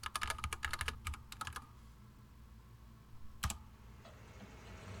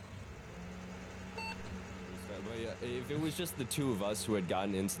If it was just the two of us who had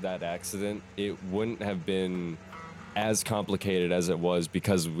gotten into that accident, it wouldn't have been as complicated as it was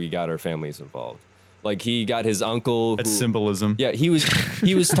because we got our families involved. Like, he got his uncle. That's symbolism. Yeah, he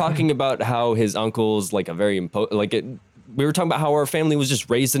was talking about how his uncle's like a very we were talking about how our family was just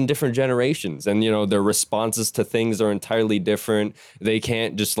raised in different generations, and their responses to things are entirely different. They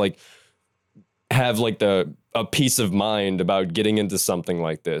can't just like have like a peace of mind about getting into something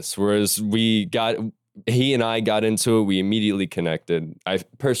like this. Whereas he and I got into it, we immediately connected. I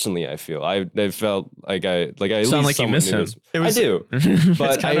feel I felt like I sound like you miss him. I do,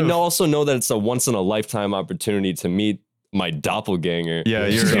 but I also know that it's a once in a lifetime opportunity to meet my doppelganger. Yeah,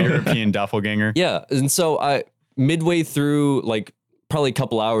 your European doppelganger. Yeah, and so I midway through, like probably a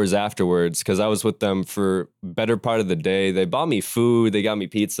couple hours afterwards, because I was with them for better part of the day. They bought me food, they got me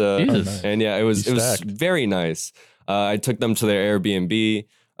pizza, and yeah, it was very nice. I took them to their Airbnb,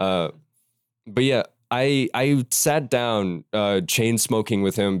 but yeah. I sat down chain smoking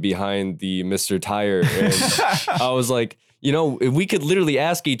with him behind the Mr. Tire, and I was like, we could literally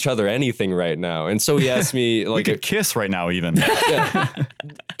ask each other anything right now. And so he asked me, like, we could kiss right now, even. Yeah.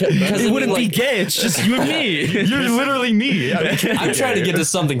 It wouldn't be gay. It's just you and me. You're literally me. I'm trying to get to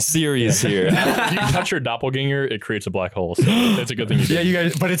something serious here. You touch your doppelganger, it creates a black hole. So it's a good thing you did. Yeah, you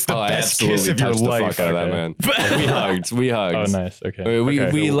guys. But it's the best kiss of your life. The fuck out of that, man. We hugged. Oh, nice. Okay.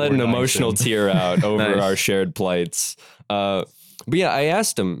 We let an emotional tear out over our shared plights. But yeah, I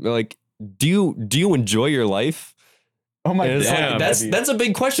asked him, like, do you enjoy your life? Oh my God. Like, that's a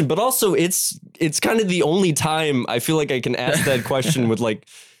big question, but also it's kind of the only time I feel like I can ask that question with like,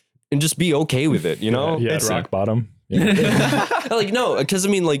 and just be okay with it, Yeah, it's rock bottom. Yeah. Like, no, because I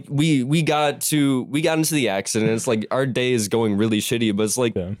mean, like we got into the accident. It's like our day is going really shitty, but it's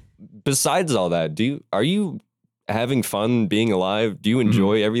like, besides all that, are you having fun being alive? Do you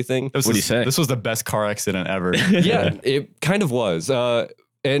enjoy everything? What do you say? This was the best car accident ever. Yeah, it kind of was.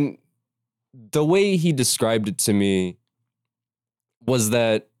 And the way he described it to me was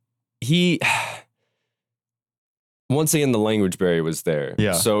that once again, the language barrier was there.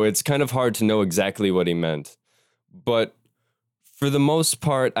 Yeah. So it's kind of hard to know exactly what he meant. But for the most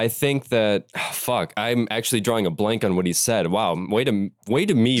part, I think that, I'm actually drawing a blank on what he said. Wow, way to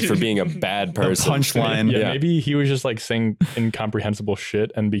me for being a bad person. Punchline. Yeah, maybe he was just like saying incomprehensible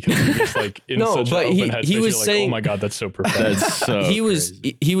shit, and because he was like in such an open headspace, he was saying, "Oh my God, that's so profound." That's so he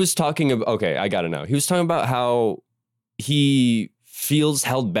was talking about. Okay, I gotta know. He was talking about how he feels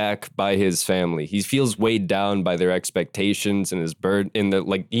held back by his family. He feels weighed down by their expectations and his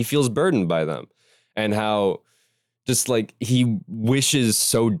he feels burdened by them, and how just like he wishes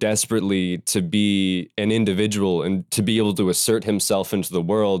so desperately to be an individual and to be able to assert himself into the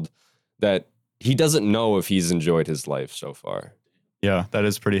world that he doesn't know if he's enjoyed his life so far. Yeah, that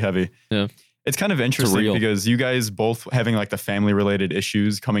is pretty heavy. Yeah. It's kind of interesting because you guys both having like the family related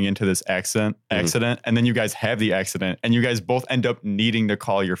issues coming into this accident, and then you guys have the accident and you guys both end up needing to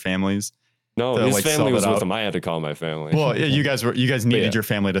call your families. No, his family was with him. I had to call my family. Well, yeah, you guys needed your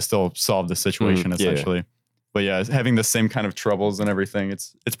family to still solve the situation essentially. Yeah. But yeah, having the same kind of troubles and everything,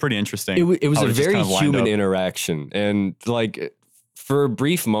 it's pretty interesting. It was a very human interaction. And like for a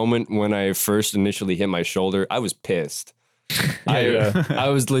brief moment when I first initially hit my shoulder, I was pissed. I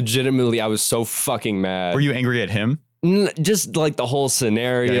was so fucking mad. Were you angry at him? Just like the whole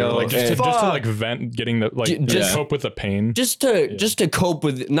scenario, like just to like vent, getting the just cope with the pain, just to cope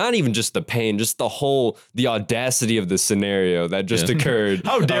with not even just the pain, just the audacity of the scenario that just occurred.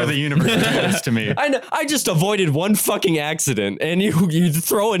 How dare the universe do this to me? I know, I just avoided one fucking accident, and you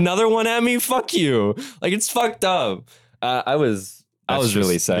throw another one at me. Fuck you! Like, it's fucked up. I was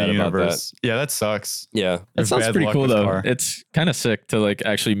really sad about that. Yeah, that sucks. Yeah, that sounds pretty cool though. It's kind of sick to like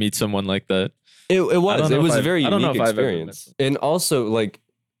actually meet someone like that. It was a very unique experience. And also like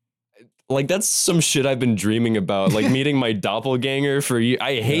that's some shit I've been dreaming about, like meeting my doppelganger for you.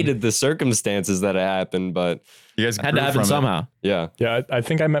 I hated the circumstances that it happened, but you guys had to happen somehow. Yeah. I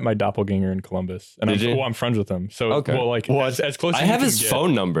think I met my doppelganger in Columbus, and I'm friends with him. So as close. I have his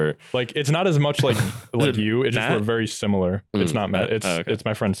phone number. Like, it's not as much like you. It's just we're very similar. It's not Matt. It's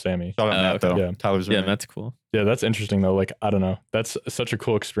my friend Sammy. Shout out Matt though. Yeah, Tyler's. Yeah, Matt's cool. Yeah, that's interesting though. Like, I don't know. That's such a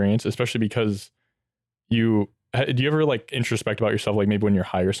cool experience, especially because do you ever like introspect about yourself, like maybe when you're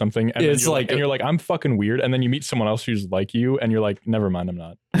high or something, and you're like I'm fucking weird, and then you meet someone else who's like you, and you're like, never mind, I'm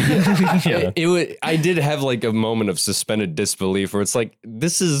not. I did have like a moment of suspended disbelief where it's like,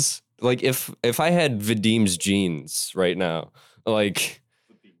 this is like if I had Vadim's genes right now, like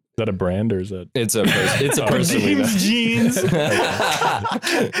that a brand or is it? It's a person. Vadim jeans.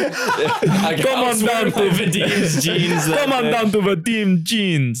 Come on down to Vadim's jeans. Come on down to Vadim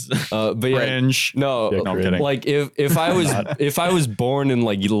jeans. But yeah, Cringe. no, I'm kidding. like if I was born in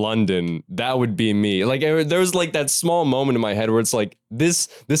like London, that would be me. Like there was like that small moment in my head where it's like this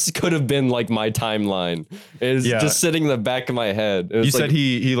could have been like my timeline. It's just sitting in the back of my head. You said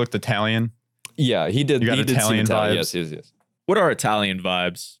he looked Italian. Yeah, he did. You got he did Italian seem Italian. vibes? Yes. What are Italian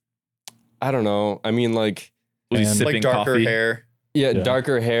vibes? I don't know. I mean, like, Was he sipping Like darker coffee? hair. yeah,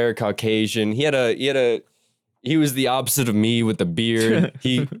 darker hair, Caucasian. He was the opposite of me with the beard.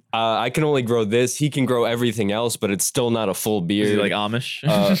 I can only grow this. He can grow everything else, but it's still not a full beard. Is he like Amish?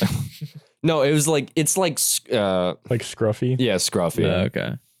 No, it was like it's like Like scruffy? yeah, scruffy.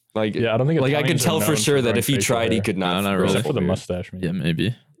 Okay. Like Yeah, I don't think like I could Italians are tell for known sure that growing if he facial tried, he hair. could not. No, not grow really. a Except for full the beard. mustache, maybe. Yeah,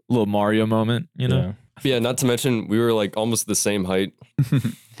 maybe. Little Mario moment, you know? Yeah, not to mention we were like almost the same height.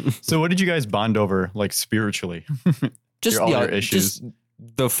 So what did you guys bond over, like spiritually? Just all the your issues. just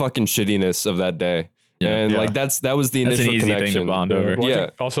the fucking shittiness of that day. Yeah. And Yeah. like that was the That's an initial easy connection. thing to bond over. Well, I Yeah.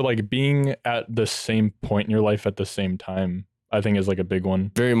 think also, like being at the same point in your life at the same time, I think is like a big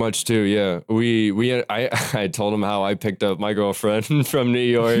one. Very much too, yeah. I told him how I picked up my girlfriend from New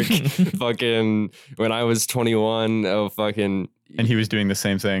York, fucking when I was 21. Oh, fucking And he was doing the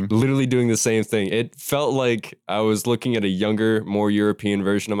same thing. literally doing the same thing. It felt like I was looking at a younger, more European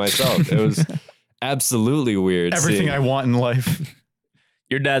version of myself. It was absolutely weird. Everything I want in life.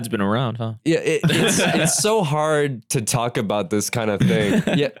 Your dad's been around, huh? Yeah, it's so hard to talk about this kind of thing.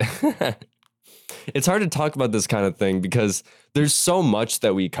 Yeah. It's hard to talk about this kind of thing because there's so much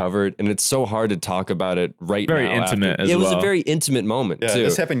that we covered and it's so hard to talk about it right Very now. intimate as It was well. a very intimate moment Yeah, too.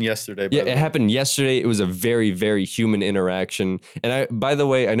 this happened yesterday. by Yeah, the it way. happened yesterday. It was a very, very human interaction. And by the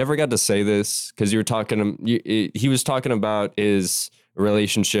way, I never got to say this because he was talking about his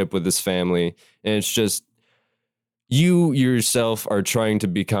relationship with his family. And it's just, you yourself are trying to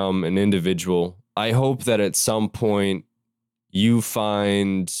become an individual. I hope that at some point you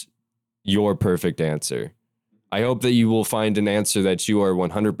find your perfect answer. I hope that you will find an answer that you are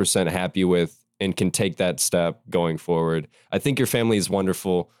 100% happy with and can take that step going forward. I think your family is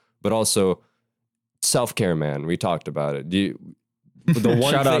wonderful, but also self-care, man. We talked about it.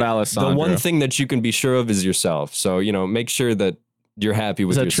 Shout out Alessandro. The one thing that you can be sure of is yourself. So, make sure that you're happy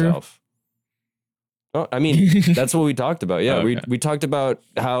with that true? yourself. Oh, I mean, that's what we talked about. Yeah, Okay. we talked about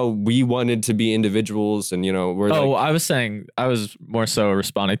how we wanted to be individuals and, we're like, I was more so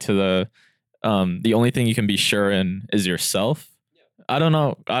responding to the only thing you can be sure in is yourself. I don't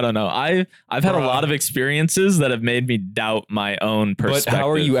know. I've had a lot of experiences that have made me doubt my own perspective. But how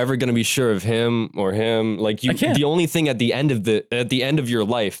are you ever going to be sure of him or him? Like I can't. the only thing at the end of your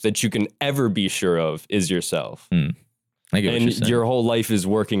life that you can ever be sure of is yourself. I get what you're And saying. your whole life is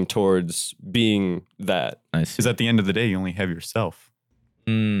working towards being that. I see. Because at the end of the day, you only have yourself.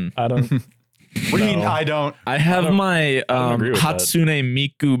 I don't. What do you mean? I don't. I have my don't agree with that. Hatsune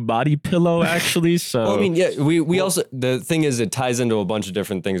Miku body pillow actually. So Well, I mean, yeah, we also, the thing is, it ties into a bunch of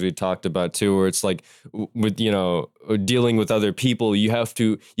different things we talked about too, where it's like with, dealing with other people, you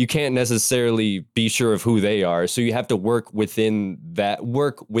can't necessarily be sure of who they are. So you have to work within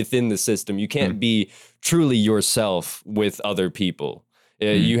the system. You can't be truly yourself with other people.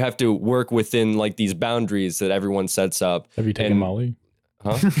 You have to work within like these boundaries that everyone sets up. Have you taken Molly?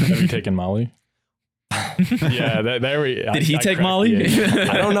 Huh? Have you taken Molly? Yeah, did he take Molly?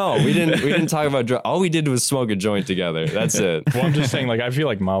 I don't know. We didn't talk about all we did was smoke a joint together. That's it. Well, I'm just saying, like, I feel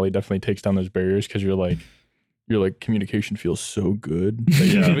like Molly definitely takes down those barriers because you're like communication feels so good.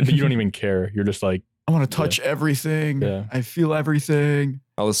 That you don't even care. You're just like, I want to touch everything. Yeah. I feel everything.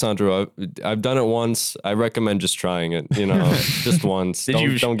 Alessandro, I've done it once. I recommend just trying it. Just once.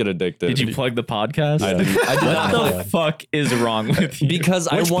 Don't get addicted. Did you plug the podcast? I did not. What the fuck is wrong with you? Because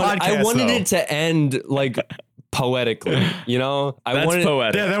I podcast, wanted though? it to end like poetically. I wanted.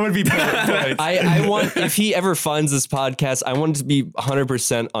 poetic. Yeah, that would be poetic. I want, if he ever finds this podcast, I want it to be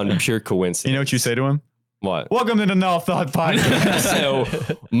 100% on pure coincidence. You know what you say to him? What? Welcome to the Null Thought Podcast. So,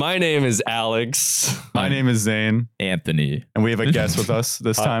 my name is Alex. My name is Zane, Anthony. and we have a guest with us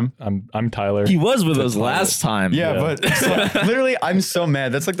this time. I'm Tyler. He was with us last time. Yeah, but so, literally, I'm so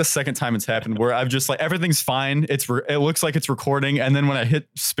mad. That's like the second time it's happened where I've just like everything's fine. It looks like it's recording, and then when I hit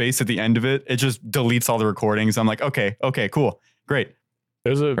space at the end of it, it just deletes all the recordings. I'm like, okay, cool, great. It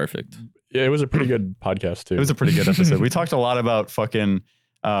was Perfect. Yeah, it was a pretty good podcast too. It was a pretty good episode. We talked a lot about fucking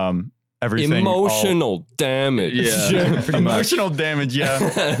everything. Emotional damage. Yeah. Emotional damage.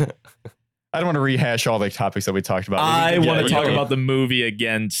 Yeah. I don't want to rehash all the topics that we talked about. I want to Yeah, talk yeah. about the movie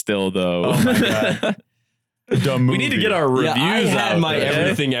again still, though. Oh my God. dumb movie. We need to get our reviews I had out. my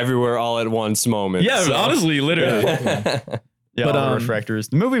everything everywhere all at once moment. Yeah, so. honestly, literally. Yeah, But, all the refractors.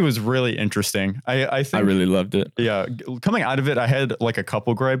 The movie was really interesting. I think I really loved it. yeah, coming out of it, I had like a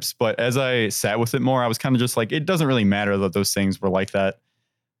couple gripes, but as I sat with it more, I was kind of just like, it doesn't really matter that those things were like that.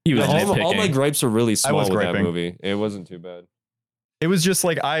 He was all my gripes were really small with griping. that movie. It wasn't too bad. It was just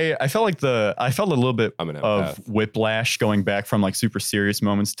like I felt like I felt a little bit I'm an of empath. whiplash going back from like super serious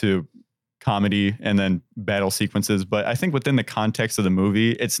moments to comedy and then battle sequences. But I think within the context of the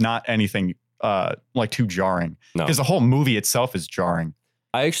movie, it's not anything like too jarring No. because the whole movie itself is jarring.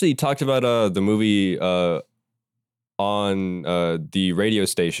 I actually talked about the movie on the radio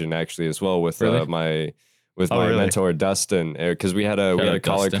station actually as well with Really? my Really? mentor Dustin, because we had a out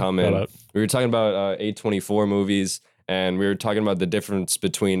caller Dustin. come Shout in. out. We were talking about A24 movies, and we were talking about the difference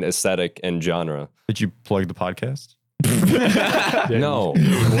between aesthetic and genre. Did you plug the podcast? Yeah, No,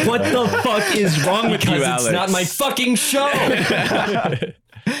 What the fuck is wrong with you, because Alex? it's not my fucking show.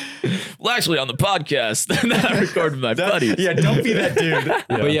 Well, actually, on the podcast that I record with my buddies. Yeah, don't be that dude.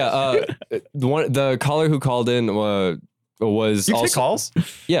 But yeah, the caller who called in was You also take calls?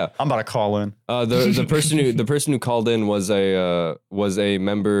 yeah. I'm about to call in. The person who called in was a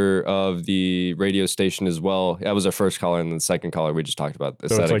member of the radio station as well. That was our first caller, and the second caller we just talked about So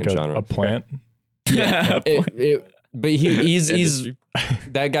it's aesthetic like and genre. a plant. Yeah. But he's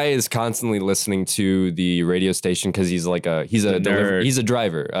that guy is constantly listening to the radio station because he's a nerd. he's a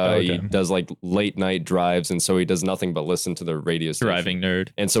driver. He Okay. does like late night drives, and so he does nothing but listen to the radio station. Driving nerd.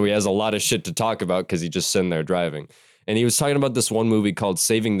 And so he has a lot of shit to talk about because he's just sitting there driving. And he was talking about this one movie called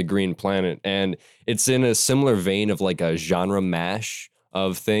Saving the Green Planet, and it's in a similar vein of like a genre mash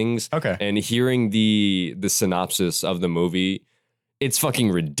of things. Okay. And hearing the synopsis of the movie, it's fucking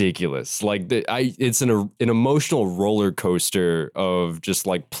ridiculous. Like it's an emotional roller coaster of just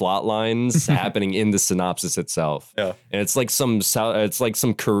like plot lines happening in the synopsis itself. Yeah. And it's like some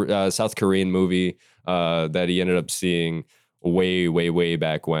South Korean movie that he ended up seeing way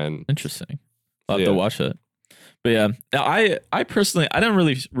back when. Interesting. I'll have Yeah. to watch it. But yeah, I personally, I didn't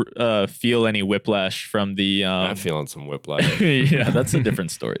really feel any whiplash from the. I'm feeling some whiplash. Yeah, that's a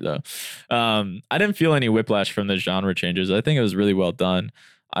different story though. I didn't feel any whiplash from the genre changes. I think it was really well done.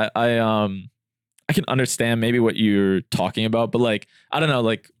 I can understand maybe what you're talking about, but like I don't know,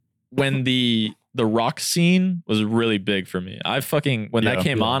 like when the rock scene was really big for me. When that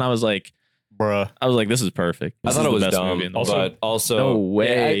came on, I was like, Bruh. this is perfect. I This thought is it the was best dumb, movie in the world. but also No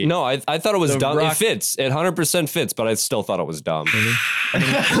way. I thought it was The dumb. Rock- It fits. It 100% fits, but I still thought it was dumb.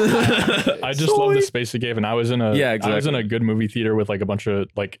 I just love the space it gave, and I was in a Yeah, I was in exactly. a good movie theater with like a bunch of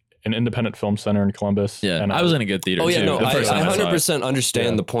like an independent film center in Columbus. Yeah, and I was in a good theater. Oh yeah, too, no, the I first time I saw it. 100% understand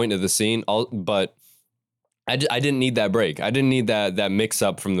Yeah. the point of the scene, but I didn't need that break. I didn't need that mix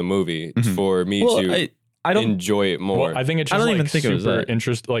up from the movie for me Well, to I don't. enjoy it more. Well, I think it's I just don't like even think it was super that.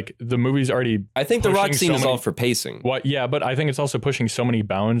 interest. Like the movie's already. I think the rock pushing scene so is many- all for pacing. What? Yeah, but I think it's also pushing so many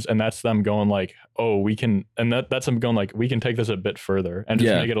bounds, and that's them going like, oh, we can, and that's them going like, we can take this a bit further and just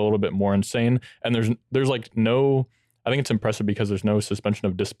Yeah. make it a little bit more insane. And there's like no. I think it's impressive because there's no suspension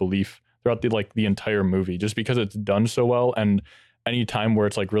of disbelief throughout the entire movie, just because it's done so well. And any time where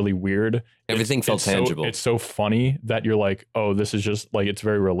it's like really weird, Everything felt tangible. It's so funny that you're like, oh, this is just like it's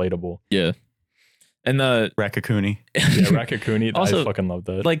very relatable. Yeah, and the Rakakuni. Yeah, Rakakuni. Also, I fucking love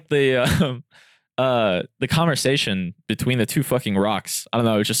that. like the conversation between the two fucking rocks. I don't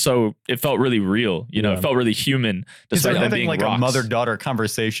know. It's just it felt really real. You know, Yeah. it felt really human, It's despite them having being like rocks. a mother-daughter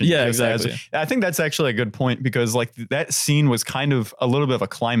conversation. Yeah, just as- exactly. I think that's actually a good point because like that scene was kind of a little bit of a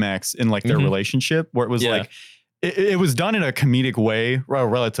climax in like their Mhm. relationship where it was Yeah. like it was done in a comedic way, or a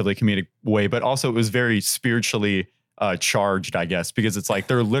relatively comedic way, but also it was very spiritually charged, I guess, because it's like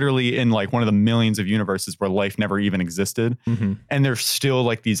they're literally in like one of the millions of universes where life never even existed, Mhm. and there's still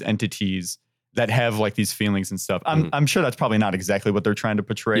like these entities that have like these feelings and stuff. I'm sure that's probably not exactly what they're trying to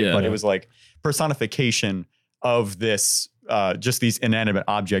portray, Yeah. but it was like personification of this, just these inanimate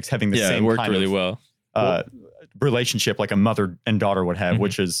objects having the Yeah, it same worked kind really of well. relationship like a mother and daughter would have, Mhm.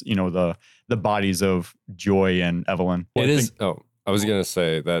 which is, you know, the bodies of Joy and Evelyn. Well, It I is. think- Oh, I was gonna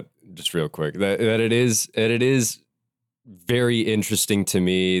say that just real quick. That it is very interesting to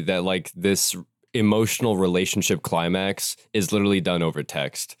me that like this emotional relationship climax is literally done over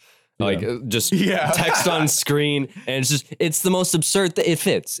text. Like just Yeah. text on screen, and it's the most absurd thing. It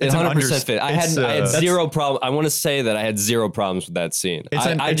fits. It It's an 100% fit. I had that's- zero problem. I want to say that I had zero problems with that scene. It's,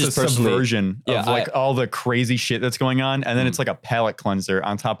 I just a personally subversion Yeah, of like all the crazy shit that's going on, and then it's like a palate cleanser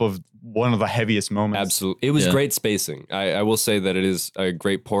on top of one of the heaviest moments. absolutely. It was Yeah. great spacing. I will say that it is a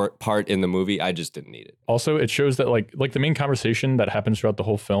great part in the movie. I just didn't need it. Also, it shows that like the main conversation that happens throughout the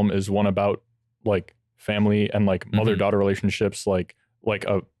whole film is one about like family and like mother-daughter relationships, like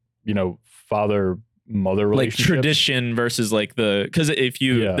a, you know, father-mother relationship. Like tradition versus like because if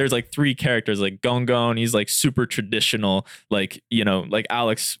you, there's like 3 characters, like Gongon, he's like super traditional, like, you know, like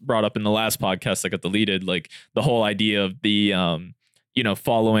Alex brought up in the last podcast that got deleted, like the whole idea of the, you know,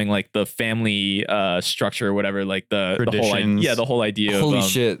 following like the family structure or whatever, like the whole idea Holy of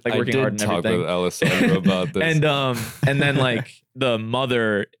shit, like working hard and talk everything. with Alessandro about this. And then like the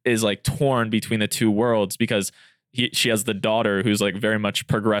mother is like torn between the 2 worlds because she has the daughter who's like very much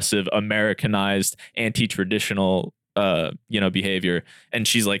progressive, Americanized, anti-traditional you know, behavior, and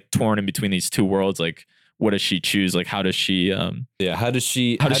she's like torn in between these 2 worlds. Like, what does she choose? Like, how does she how does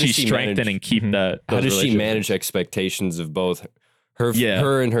she strengthen and keep that? How does she manage expectations of both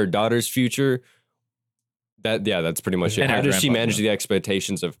her and her daughter's future? That's pretty much it. How does she manage the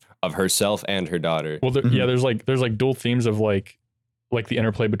expectations of herself and her daughter? Well, there's like dual themes of like the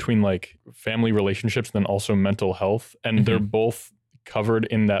interplay between like family relationships and then also mental health, and they're both covered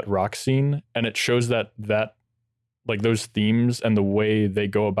in that rock scene, and it shows that like those themes and the way they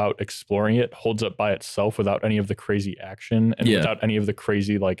go about exploring it holds up by itself without any of the crazy action and without any of the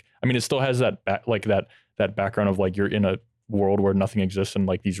crazy, like, I mean, it still has that that background of like you're in a world where nothing exists and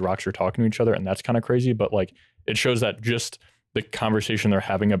like these rocks are talking to each other, and that's kind of crazy, but like it shows that just the conversation they're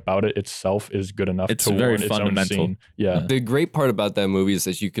having about it itself is good enough. It's to very warrant fundamental. Its own scene. Yeah. The great part about that movie is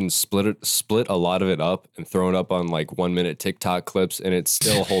that you can split a lot of it up and throw it up on like 1-minute TikTok clips, and it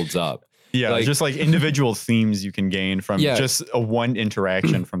still holds up. Yeah, like, just like individual themes you can gain from just a one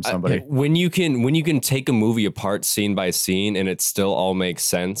interaction from somebody. When you can take a movie apart scene by scene and it still all makes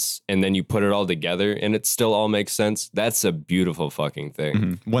sense, and then you put it all together and it still all makes sense, that's a beautiful fucking thing.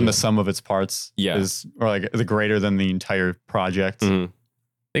 Mm-hmm. When the sum of its parts is, or like the greater than the entire project. Mm-hmm.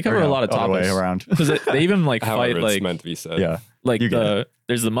 They cover a lot of topics way around because they even like fight it's like meant to be said. Yeah, like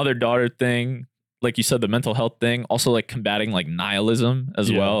there's the mother-daughter thing, like you said, the mental health thing, also like combating like nihilism as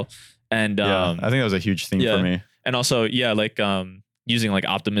well. And I think that was a huge thing for me. And also, like using like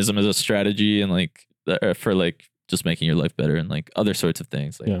optimism as a strategy and like for like just making your life better and like other sorts of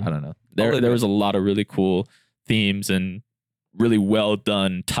things. Like I don't know. There was a lot of really cool themes and really well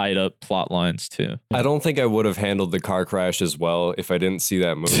done, tied up plot lines too. I don't think I would have handled the car crash as well if I didn't see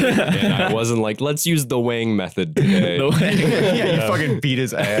that movie. And I wasn't like, let's use the Wang method today. You fucking beat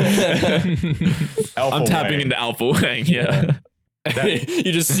his ass. I'm tapping into Alpha Wang.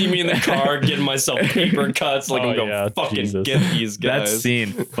 You just see me in the car getting myself paper cuts, like I'm going fucking get these guys. That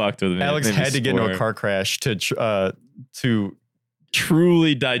scene fucked with me. Alex had to get into a car crash to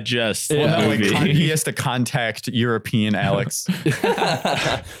truly digest. He has to contact European Alex.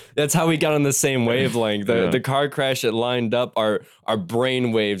 That's how we got on the same wavelength. The car crash, it lined up our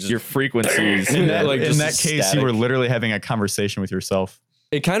brain waves, your frequencies. In that case, static. You were literally having a conversation with yourself.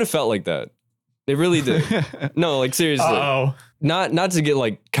 It kind of felt like that. It really did. No, like seriously. Not to get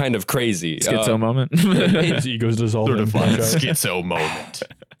like kind of crazy. Schizo moment. His ego's dissolved. Schizo moment.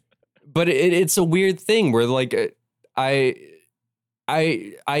 But it's a weird thing where like I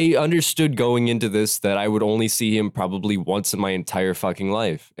understood going into this that I would only see him probably once in my entire fucking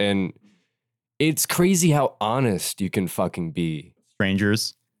life. And it's crazy how honest you can fucking be.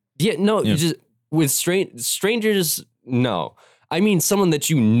 Strangers? Yeah, no, just with strangers, no. I mean someone that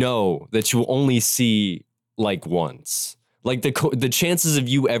you know that you will only see like once. Like the chances of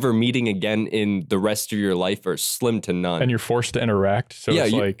you ever meeting again in the rest of your life are slim to none. And you're forced to interact. So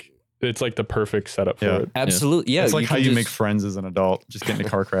it's like the perfect setup for it. Absolutely. Yeah. It's like how you make friends as an adult, just get into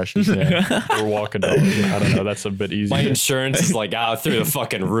car crashes. Or walk adult. I don't know. That's a bit easier. My insurance is like out through the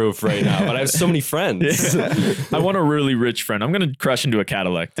fucking roof right now, but I have so many friends. I want a really rich friend. I'm going to crash into a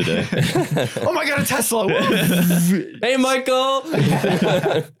Cadillac today. Oh my God, a Tesla. Hey, Michael.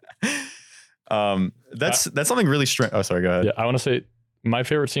 That's something really strange. Oh, sorry. Go ahead. Yeah, I want to say my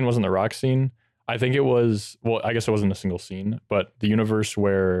favorite scene wasn't the rock scene. I think it was, well, I guess it wasn't a single scene, but the universe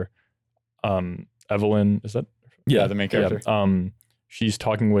where Evelyn, is that? Yeah, the main character. Yeah, she's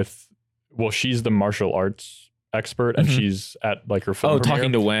talking with, well, she's the martial arts expert, and she's at like her film premiere,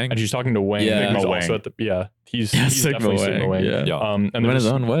 talking to Wang, and she's talking to Wang. Yeah, he's also at the, he's definitely Sigma Wang. Yeah. And went his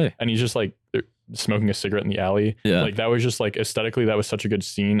own way, and he's just like smoking a cigarette in the alley. Yeah, like that was just like aesthetically, that was such a good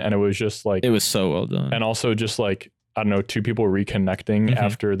scene, and it was just like, it was so well done, and also just like, I don't know, two people reconnecting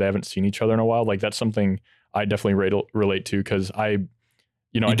after they haven't seen each other in a while. Like that's something I definitely relate to, because I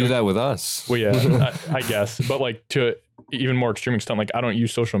do that with us. Well, yeah, I guess, but like to even more extreme extent, like I don't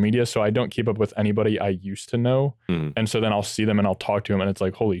use social media, so I don't keep up with anybody I used to know, and so then I'll see them and I'll talk to them, and it's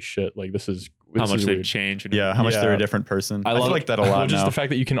like, holy shit, like this is how much they've weird. changed. Yeah, how much they're a different person. I feel like that a lot just now. the fact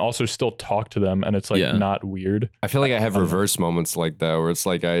that you can also still talk to them and it's like not weird. I feel like I have reverse moments like that where it's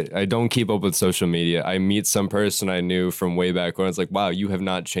like I don't keep up with social media. I meet some person I knew from way back when. It's like, wow, you have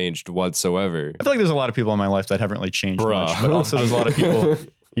not changed whatsoever. I feel like there's a lot of people in my life that haven't really changed much, but also there's a lot of people.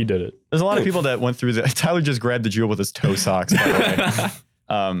 He did it. There's a lot of people that went through that. Tyler just grabbed the jewel with his toe socks, by the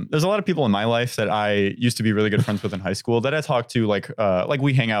way. There's a lot of people in my life that I used to be really good friends with in high school that I talk to like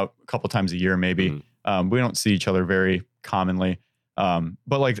we hang out a couple times a year maybe. We don't see each other very commonly.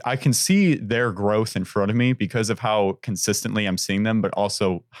 But like I can see their growth in front of me because of how consistently I'm seeing them, but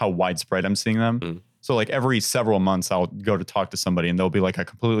also how widespread I'm seeing them. So like every several months I'll go to talk to somebody and they'll be like a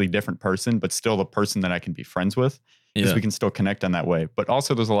completely different person, but still the person that I can be friends with because we can still connect on that way. But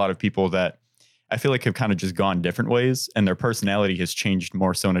also there's a lot of people that I feel like have kind of just gone different ways and their personality has changed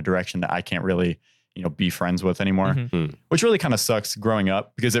more so in a direction that I can't really, be friends with anymore, which really kind of sucks growing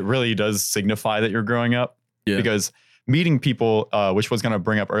up because it really does signify that you're growing up because meeting people, which was going to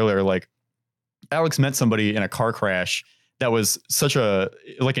bring up earlier, like Alex met somebody in a car crash that was such an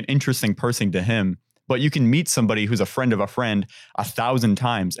interesting person to him, but you can meet somebody who's a friend of a friend 1,000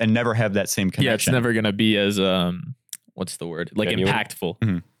 times and never have that same connection. Yeah, it's never going to be as, what's the word? Like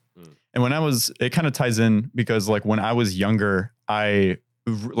impactful. And when it kind of ties in because like when I was younger, I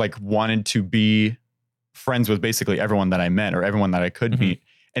like wanted to be friends with basically everyone that I met or everyone that I could meet.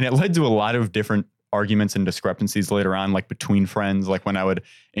 And it led to a lot of different arguments and discrepancies later on, like between friends, like when I would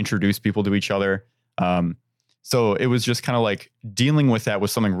introduce people to each other. So it was just kind of like dealing with that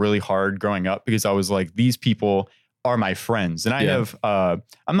was something really hard growing up because I was like, these people are my friends. And I have,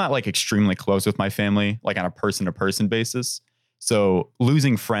 I'm not like extremely close with my family, like on a person to person basis. So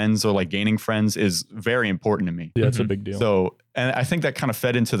losing friends or like gaining friends is very important to me. Yeah, it's a big deal. So, and I think that kind of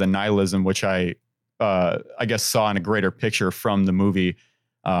fed into the nihilism, which I guess saw in a greater picture from the movie,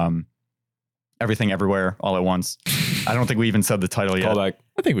 Everything Everywhere All at Once. I don't think we even said the title yet. Callback.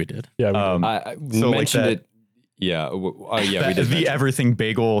 I think we did. Yeah, I mentioned it. Yeah, we did. The everything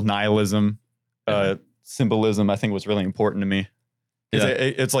bagel nihilism symbolism, I think was really important to me.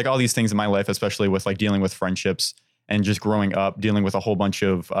 It's like all these things in my life, especially with like dealing with friendships and just growing up, dealing with a whole bunch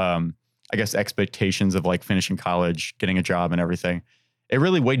of, I guess, expectations of like finishing college, getting a job and everything. It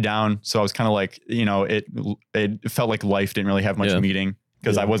really weighed down. So I was kind of like, it felt like life didn't really have much meaning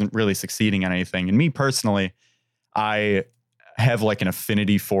because I wasn't really succeeding on anything. And me personally, I have like an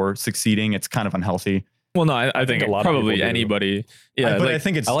affinity for succeeding. It's kind of unhealthy. Well, no, I think a lot probably anybody. Yeah, but I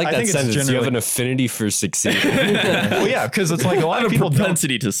think it's. I like that sentence. You have an affinity for succeeding. Well, yeah, because it's like a lot of people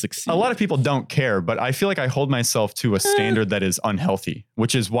propensity to succeed. A lot of people don't care, but I feel like I hold myself to a standard that is unhealthy,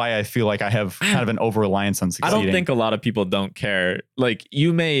 which is why I feel like I have kind of an over reliance on succeeding. I don't think a lot of people don't care. Like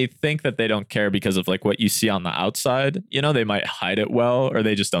you may think that they don't care because of like what you see on the outside. They might hide it well, or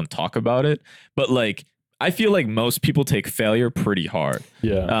they just don't talk about it. But like. I feel like most people take failure pretty hard.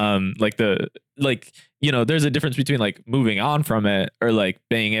 Yeah. There's a difference between like moving on from it or like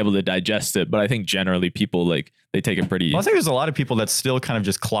being able to digest it. But I think generally people like they take it pretty. Well, I think there's a lot of people that still kind of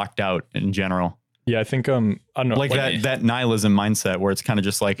just clocked out in general. Yeah, I think I don't know. Like that nihilism mindset where it's kind of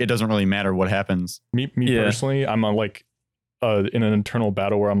just like it doesn't really matter what happens. Me personally, I'm like in an internal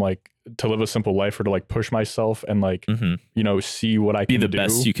battle where I'm like to live a simple life or to like push myself and like see what I can be the do.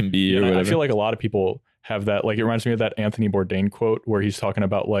 Best you can be. Or whatever. I feel like a lot of people have that. Like it reminds me of that Anthony Bourdain quote where he's talking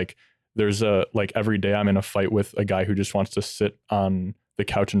about like there's a like every day I'm in a fight with a guy who just wants to sit on the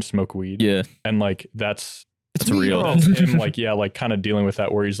couch and smoke weed. Yeah, and like that's real. Him like like kind of dealing with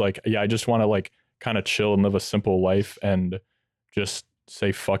that where he's like I just want to like kind of chill and live a simple life and just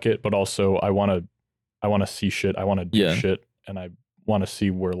say fuck it, but also I want to see shit. I want to do shit, and I want to see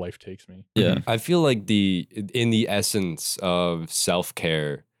where life takes me. Yeah, I feel like in the essence of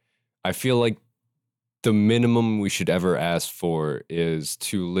self-care, I feel like the minimum we should ever ask for is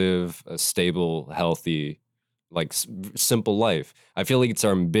to live a stable, healthy, like simple life. I feel like it's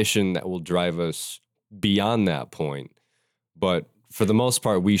our ambition that will drive us beyond that point. But for the most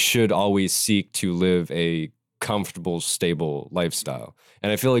part, we should always seek to live a comfortable, stable lifestyle.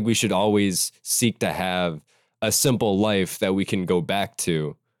 And I feel like we should always seek to have a simple life that we can go back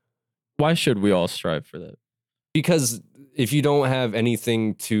to. Why should we all strive for that? Because if you don't have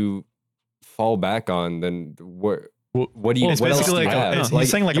anything to fall back on, then what do you? It's what else do basically you like have? he's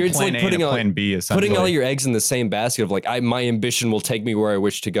saying like a plan A and a plan B. Essentially, putting all your eggs in the same basket of like my ambition will take me where I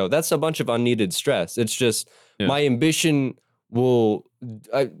wish to go. That's a bunch of unneeded stress. It's just my ambition will.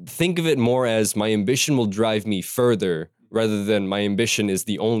 I think of it more as my ambition will drive me further rather than my ambition is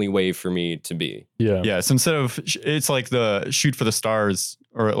the only way for me to be. Yeah. So instead of it's like the shoot for the stars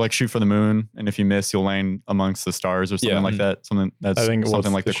or like shoot for the moon, and if you miss, you'll land amongst the stars or something like that. Something that's I think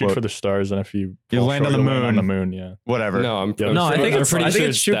something like the shoot quote. for the stars, and if you land on the moon. on the moon, yeah. Whatever. No, I'm No, I think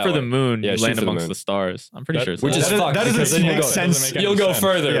it's shoot that for the way. moon. Yeah, You shoot land for the amongst moon. the stars. I'm pretty sure. It's Which that. is fucked. that because doesn't then make you'll go- sense. You'll go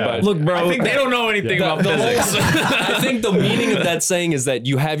further, Yeah. but Look, bro, I think they don't know anything Yeah. about physics. I think the meaning of that saying is that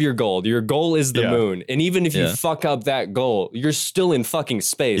you have your goal. Your goal is the moon, and even if you fuck up that goal, you're still in fucking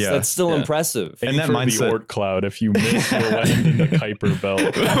space. Yeah. That's still impressive. And that for mindset- the Oort cloud, if you miss, you'll land in the Kuiper belt.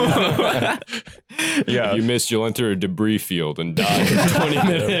 Yeah. If you miss, you'll enter a debris field and die in 20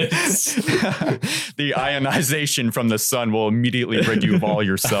 minutes. The ionization from the sun will immediately rid you of all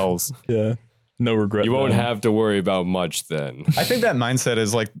your cells. Yeah. No regret. You won't then. have to worry about much then. I think that mindset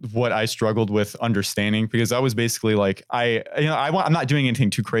is like what I struggled with understanding, because I was basically like, I'm not doing anything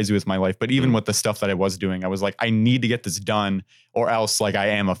too crazy with my life, but even with the stuff that I was doing, I was like, I need to get this done or else like I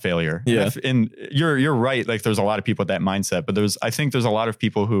am a failure. Yeah. And you're right. Like there's a lot of people with that mindset, but I think there's a lot of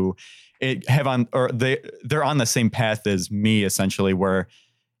people who they're on the same path as me essentially, where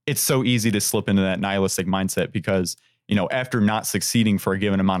it's so easy to slip into that nihilistic mindset because, after not succeeding for a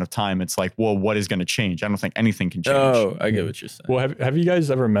given amount of time, it's like, well, what is going to change? I don't think anything can change. Oh, I get what you're saying. Well, have you guys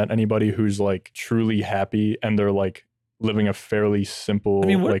ever met anybody who's like truly happy and they're like living a fairly simple? I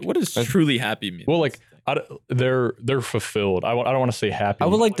mean, what like, does truly happy mean? well, like they're fulfilled. I don't want to say happy. I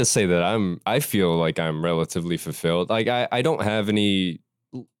would like to say that I feel like I'm relatively fulfilled. Like I don't have any,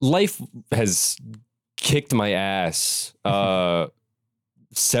 life has kicked my ass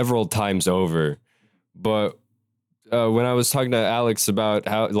several times over. But when I was talking to Alex about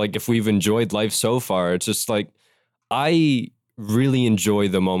how, like, if we've enjoyed life so far, it's just like, I really enjoy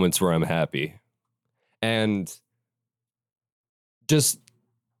the moments where I'm happy. And just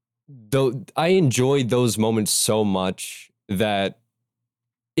though I enjoy those moments so much that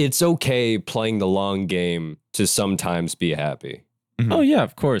it's okay playing the long game to sometimes be happy. Mm-hmm. Oh yeah,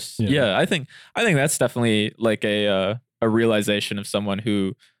 of course. Yeah. Yeah, I think that's definitely like a realization of someone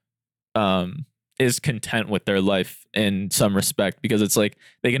who is content with their life in some respect, because it's like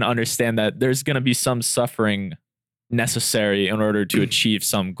they can understand that there's going to be some suffering necessary in order to achieve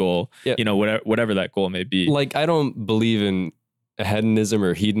some goal. Yeah. Whatever that goal may be. Like, I don't believe in hedonism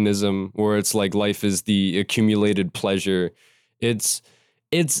or hedonism, where it's like life is the accumulated pleasure. It's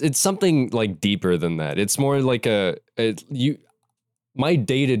something like deeper than that. It's more like my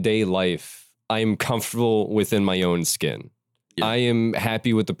day-to-day life, I am comfortable within my own skin. Yeah. I am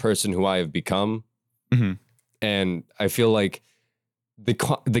happy with the person who I have become. Mm-hmm. And I feel like the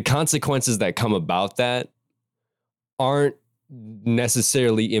consequences that come about that aren't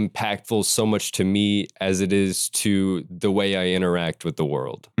necessarily impactful so much to me as it is to the way I interact with the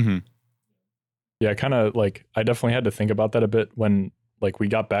world. Mm-hmm. Yeah, kind of like I definitely had to think about that a bit when like we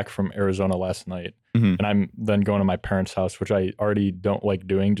got back from Arizona last night, and I'm then going to my parents' house, which I already don't like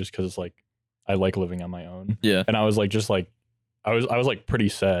doing just because like I like living on my own. Yeah, and I was like, I was like pretty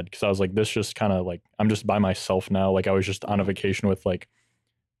sad because I was like, this just kind of like I'm just by myself now. Like I was just on a vacation with like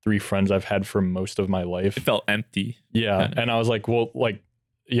 3 friends I've had for most of my life. it felt empty. Yeah, and I was like, well, like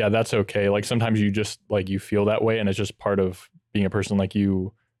yeah, that's okay. Like sometimes you just like you feel that way, and it's just part of being a person. Like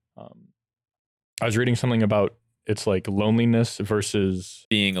you, I was reading something about it's like loneliness versus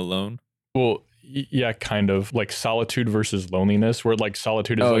being alone. Well, yeah, kind of like solitude versus loneliness, where like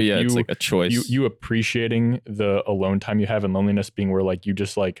solitude is it's like a choice. You appreciating the alone time you have, and loneliness being where like you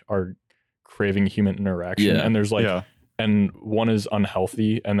just like are craving human interaction. Yeah. And there's like, and one is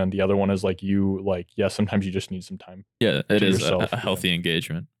unhealthy, and then the other one is like sometimes you just need some time. Yeah, it is yourself. a healthy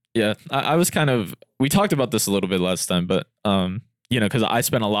engagement. Yeah, I was kind of, we talked about this a little bit last time, but because I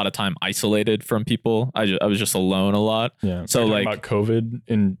spent a lot of time isolated from people. I was just alone a lot. Yeah. So like about COVID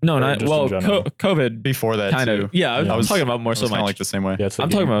in COVID before that kind too. of. Yeah, I was talking about more so like the same way. Yeah, it's like I'm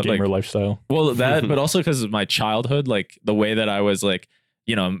talking about gamer like lifestyle. Well, that, but also because of my childhood, like the way that I was like,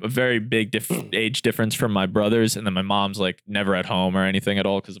 a very big age difference from my brothers, and then my mom's like never at home or anything at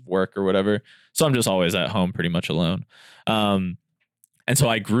all because of work or whatever. So I'm just always at home pretty much alone. And so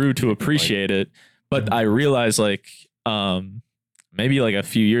I grew to appreciate it, but I realized like maybe like a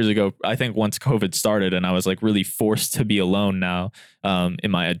few years ago, I think once COVID started and I was like really forced to be alone now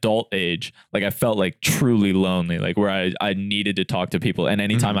in my adult age, like I felt like truly lonely, like where I needed to talk to people. And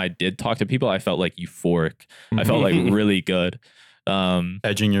anytime I did talk to people, I felt like euphoric. I felt like really good.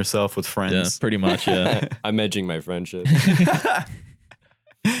 Edging yourself with friends. Yeah, pretty much. Yeah. I'm edging my friendship.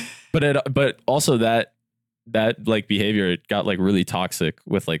 But also that like behavior, it got like really toxic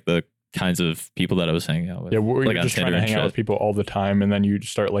with like the kinds of people that I was hanging out with. Yeah, we're like just Tinder trying to hang out shit. with people all the time, and then you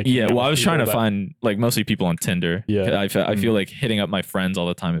just start like Yeah, well, I was trying to find like mostly people on Tinder. Yeah. I feel like hitting up my friends all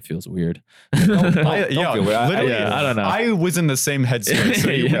the time. It feels weird. Literally, I don't know. I was in the same headspace. So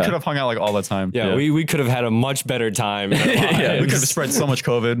we Yeah. could have hung out like all the time. Yeah, we could have had a much better time. Yeah, We could have spread so much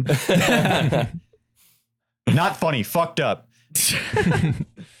COVID. Not funny. Fucked up.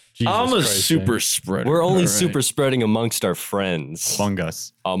 Jesus I'm a Christ, super man. spreader. We're only All right. super spreading amongst our friends. Among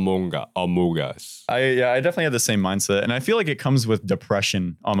us. Among us. I definitely had the same mindset, and I feel like it comes with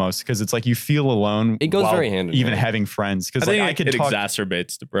depression almost because it's like you feel alone. It goes while very hand in even hand. having friends. Because I like think I could it talk.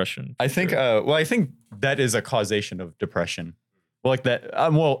 exacerbates depression. I think. I think that is a causation of depression. Well, like that.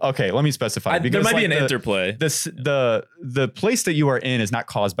 Well, okay. Let me specify. There might be like, an interplay. The place that you are in is not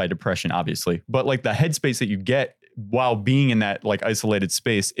caused by depression, obviously, but like the headspace that you get while being in that like isolated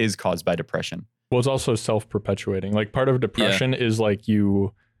space is caused by depression. Well, it's also self-perpetuating. Like part of depression is like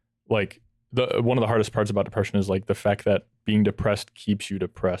you, like one of the hardest parts about depression is like the fact that being depressed keeps you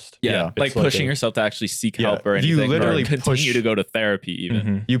depressed. Yeah, Yeah. like It's like pushing a- yourself to actually seek Yeah, help or you anything. literally or continue push- to go to therapy even.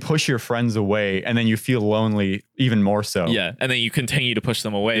 Mhm. You push your friends away, and then you feel lonely even more so. Yeah, and then you continue to push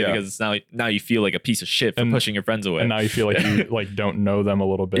them away Yeah. because it's now you feel like a piece of shit for And- pushing your friends away. And now you feel like you like don't know them a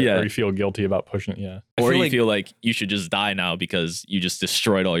little bit, Yeah. or you feel guilty about pushing it. Yeah. I or feel you like- feel like you should just die now because you just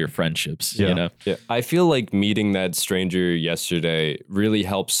destroyed all your friendships. Yeah. You know? Yeah, I feel like meeting that stranger yesterday really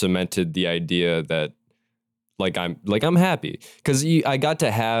helped cemented the idea that I'm happy because I got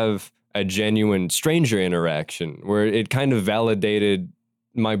to have a genuine stranger interaction where it kind of validated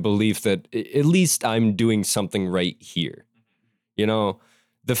my belief that at least I'm doing something right here. You know,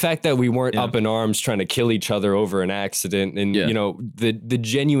 the fact that we weren't Yeah. up in arms trying to kill each other over an accident, and Yeah. you know the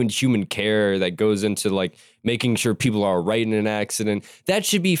genuine human care that goes into like making sure people are right in an accident, that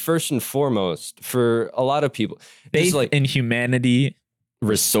should be first and foremost for a lot of people. Faith Just like in humanity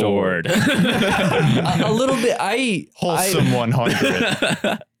restored. a little bit. Wholesome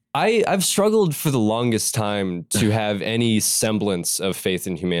 100. I've struggled for the longest time to have any semblance of faith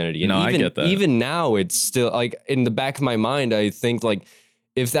in humanity. And No, I even, get that. Even now, it's still like in the back of my mind, I think like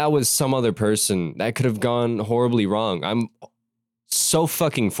if that was some other person, that could have gone horribly wrong. I'm so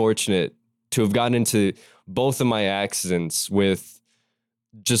fucking fortunate to have gotten into both of my accidents with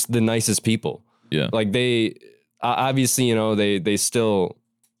just the nicest people. Yeah. Like they obviously, you know, they still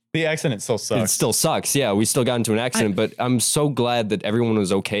The accident still sucks. it still sucks. Yeah, we still got into an accident, but I'm so glad that everyone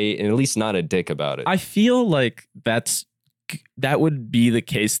was okay and at least not a dick about it. I feel like that would be the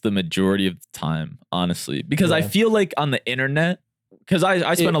case the majority of the time, honestly, because I Yeah. feel like on the internet, because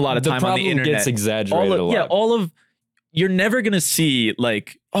I spend a lot of time on the problem internet. gets exaggerated a lot. You're never gonna see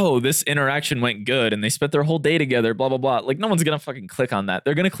like, oh, this interaction went good and they spent their whole day together, blah blah blah. Like no one's gonna fucking click on that.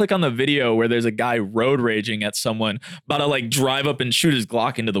 They're gonna click on the video where there's a guy road raging at someone about to like drive up and shoot his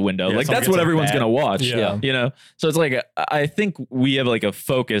Glock into the window. Yeah, like someone that's gets what a everyone's bat. gonna watch. Yeah. You know? So it's like I think we have like a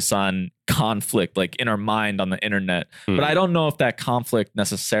focus on conflict like in our mind on the internet. But I don't know if that conflict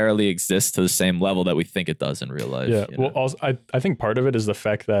necessarily exists to the same level that we think it does in real life. Yeah. you Well, know? also, I think part of it is the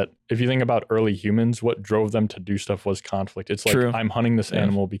fact that if you think about early humans, what drove them to do stuff was conflict. It's like, True. I'm hunting this Yeah.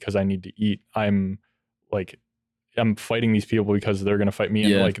 animal because I need to eat. I'm fighting these people because they're going to fight me.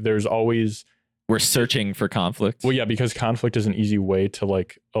 And Yeah. like, there's always, We're searching for conflict. well, yeah, because conflict is an easy way to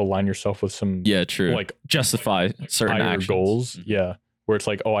like align yourself with some Yeah, true. like Justify certain higher actions. goals. Mhm. Yeah. Where it's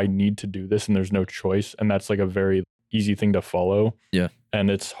like, oh, I need to do this and there's no choice. And that's like a very easy thing to follow. Yeah. And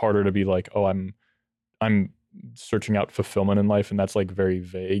it's harder to be like, oh, I'm searching out fulfillment in life. And that's like very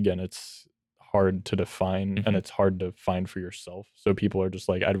vague and it's hard to define Mhm. and it's hard to find for yourself. So people are just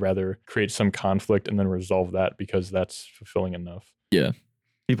like, I'd rather create some conflict and then resolve that because that's fulfilling enough.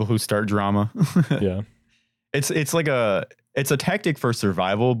 People who start drama. Yeah. It's like it's a tactic for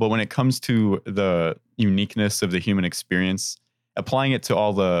survival, but when it comes to the uniqueness of the human experience, applying it to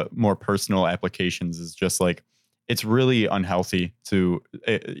all the more personal applications is just like, it's really unhealthy to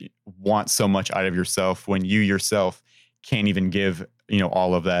want so much out of yourself when you yourself can't even give,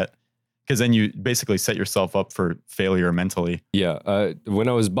 all of that. Because then you basically set yourself up for failure mentally. Yeah. When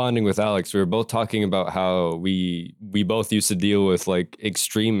I was bonding with Alex, we were both talking about how we both used to deal with like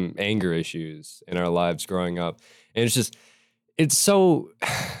extreme anger issues in our lives growing up. And it's so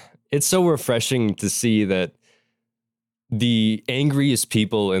refreshing to see that the angriest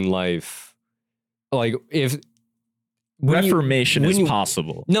people in life, like Reformation is when you-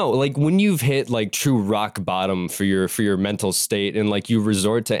 possible. No, like when you've hit like true rock bottom for your mental state and like you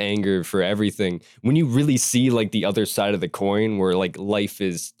resort to anger for everything, when you really see like the other side of the coin where like life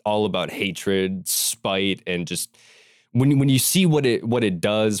is all about hatred, spite, and just when you see what it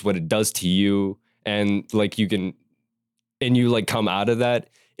does to you and like you like come out of that,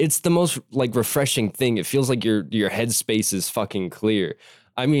 it's the most like refreshing thing. It feels like your headspace is fucking clear.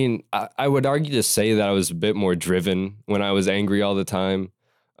 I mean, I would argue to say that I was a bit more driven when I was angry all the time,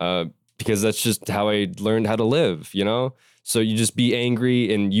 because that's just how I learned how to live, you know? So you just be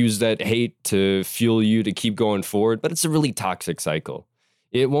angry and use that hate to fuel you to keep going forward. But it's a really toxic cycle.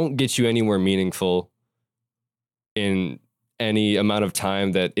 It won't get you anywhere meaningful in any amount of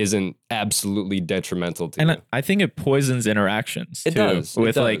time that isn't absolutely detrimental to you. And I think it poisons interactions. It does.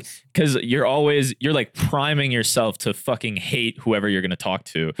 With like, because you're like priming yourself to fucking hate whoever you're going to talk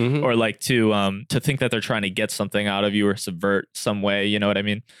to, or like to think that they're trying to get something out of you or subvert some way. You know what I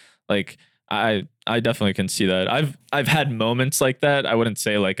mean? Like, I definitely can see that. I've had moments like that. I wouldn't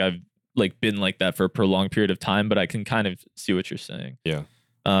say like I've like been like that for a prolonged period of time, but I can kind of see what you're saying. Yeah.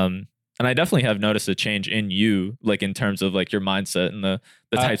 And I definitely have noticed a change in you, like in terms of like your mindset and the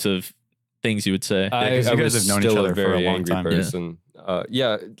types of things you would say. You guys have known each other for a long time. Person.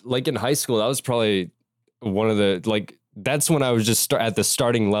 Yeah, like in high school, that was probably one of the like. That's when I was just at the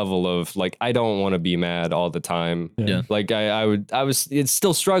starting level of like I don't want to be mad all the time. Yeah. Like I was. It's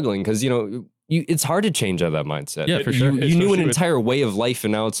still struggling because it's hard to change out of that mindset. Yeah, for sure. You knew an entire way of life,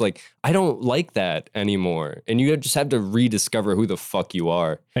 and now it's like I don't like that anymore. And you just have to rediscover who the fuck you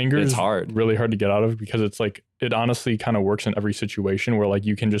are. Anger is hard, really hard to get out of because it's like it honestly kind of works in every situation where like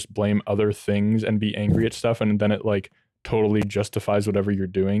you can just blame other things and be angry at stuff, and then it like totally justifies whatever you're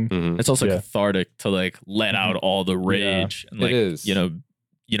doing. It's also cathartic to like let out all the rage and like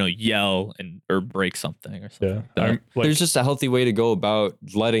yell or break something or something. Yeah. There's just a healthy way to go about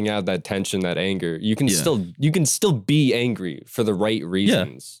letting out that tension, that anger. You can still be angry for the right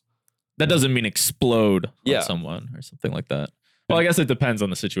reasons. That doesn't mean explode on someone or something like that. Well, I guess it depends on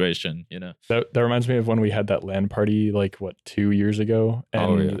the situation, you know. That reminds me of when we had that LAN party like 2 years ago,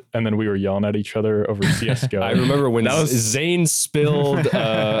 and then we were yelling at each other over CS:GO. I remember when Zane spilled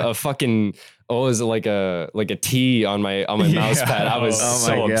a fucking is it like a T on my mouse pad? I was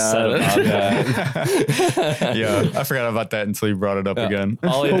so upset about that. Yeah, I forgot about that until you brought it up again.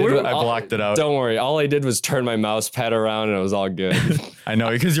 I blocked it out. Don't worry. All I did was turn my mouse pad around and it was all good. I know,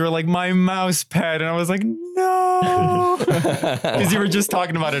 because you were like, my mouse pad. And I was like, no. Because you were just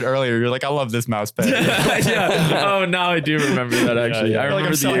talking about it earlier. You're like, I love this mouse pad. Yeah. Oh, now I do remember that actually. I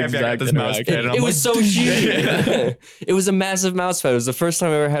remember the exact mouse pad. It was so huge. It was a massive mouse pad. It was the first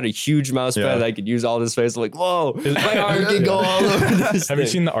time I ever had a huge mouse pad that I could use all this space. I'm like, whoa, my arm can go all over this Have you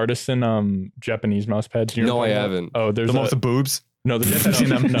seen the Artisan Japanese mouse pads? No, I haven't. Oh, there's the one with the boobs? No, have seen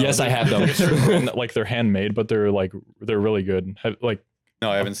them? No, yes, I have them. Like they're handmade, but they're really good. No,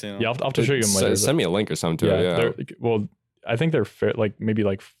 I haven't seen them. Yeah, I'll have to show you them later. Send me a link or something to it. Yeah. Well, I think they're fair, like maybe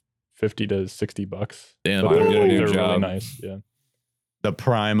like $50 to $60. Damn, they're really nice. Yeah. The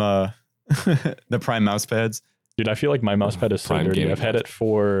prime mouse pads. Dude, I feel like my mouse pad is so dirty. I've had it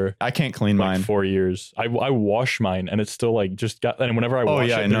for I can't clean mine 4 years. I wash mine and it's still like and whenever I wash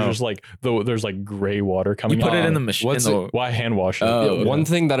it, there's just like there's like gray water coming. You put it in the machine. Why hand wash it? One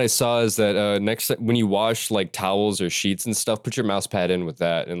thing that I saw is that when you wash like towels or sheets and stuff, put your mouse pad in with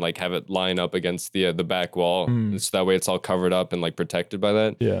that and like have it line up against the back wall, so that way it's all covered up and like protected by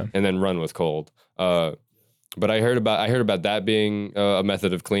that. Yeah, and then run with cold. But I heard about that being a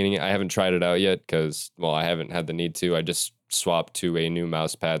method of cleaning it. I haven't tried it out yet because, I haven't had the need to. I just swapped to a new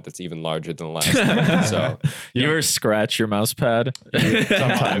mouse pad that's even larger than the last one. So you ever scratch your mouse pad?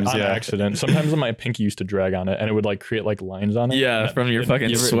 Sometimes, on accident. Sometimes my pinky used to drag on it, and it would like create like lines on it. Yeah, from your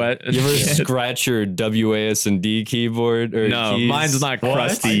fucking sweat. You ever scratch your WASD keyboard? Or no, keys? Mine's not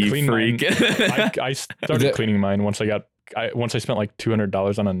crusty. Freak. I started cleaning mine once I spent like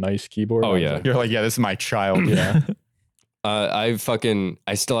 $200 on a nice keyboard. Oh yeah, you're like, yeah, this is my child. Yeah. I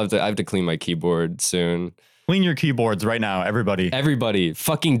still have to clean my keyboard soon. Clean your keyboards right now, everybody. Everybody,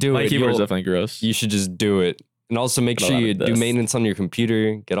 fucking do it. My keyboard's definitely gross. You should just do it, and also make sure you do maintenance on your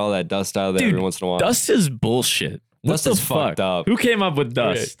computer. Get all that dust out of there every once in a while. Dust is bullshit. Dust is fucked up. Who came up with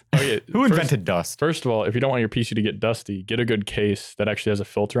dust? Okay. Who invented dust? First of all, if you don't want your PC to get dusty, get a good case that actually has a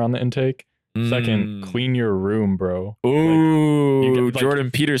filter on the intake. Second, clean your room, bro. Ooh,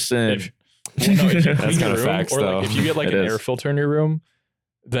 Jordan Peterson. That's kind of facts, though. If you get like an air filter in your room,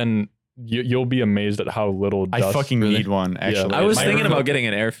 then you'll be amazed at how little dust. I fucking need one, actually. I was thinking about getting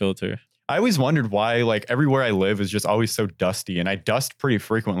an air filter. I always wondered why, like, everywhere I live is just always so dusty, and I dust pretty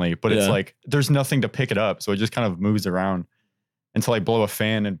frequently, but it's like there's nothing to pick it up, so it just kind of moves around until I blow a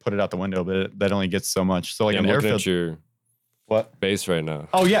fan and put it out the window, but that only gets so much. So like an air filter. What base right now?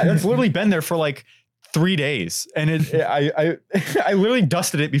 Oh yeah, it's literally been there for like 3 days, and I literally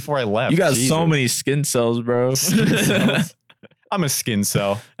dusted it before I left. You got so many skin cells, bro. I'm a skin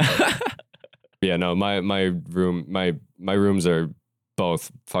cell. Yeah, no, my rooms are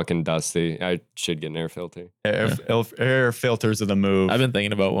both fucking dusty. I should get an air filter. Air filters are the move. I've been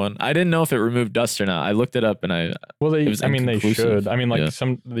thinking about one. I didn't know if it removed dust or not. I looked it up and they inconclusive. should. I mean, like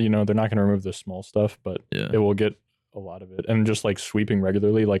some, they're not going to remove the small stuff, but it will get a lot of it. And just like sweeping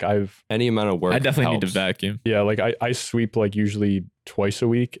regularly, like any amount of work. I definitely helps. need to vacuum. Yeah, like I sweep like usually twice a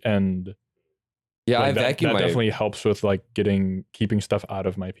week, and yeah, like I vacuum. That definitely helps with like keeping stuff out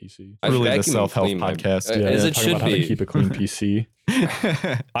of my PC. Really, the self-help podcast, as it should be. How to keep a clean PC.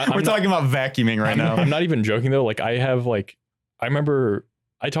 We're talking about vacuuming right now. I'm not even joking though. Like I remember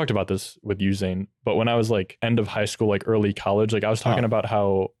I talked about this with you, Zane, but when I was like end of high school, like early college, like I was talking about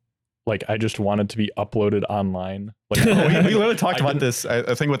how like I just wanted to be uploaded online. Like we literally talked about this,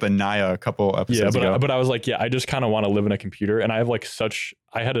 I think with Anaya a couple episodes ago. But I was like, I just kind of want to live in a computer, and I have like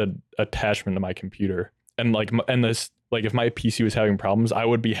I had an attachment to my computer, and like if my PC was having problems, I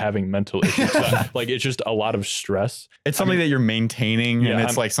would be having mental issues. Like it's just a lot of stress. It's something that you're maintaining, and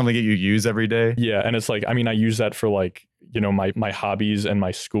it's like something that you use every day. Yeah, and it's like, I mean, I use that for like, my hobbies and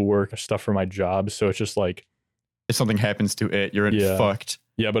my schoolwork, stuff for my job. So it's just like, if something happens to it, you're fucked.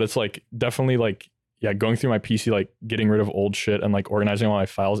 Yeah, but it's like definitely like, going through my PC, like getting rid of old shit and like organizing all my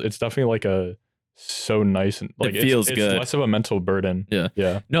files. It's definitely like so nice, and like it feels it's good. Less of a mental burden.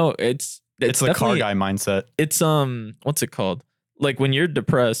 Yeah. No, it's the car guy mindset. It's what's it called? Like when you're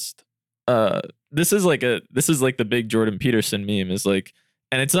depressed, this is like the big Jordan Peterson meme is like,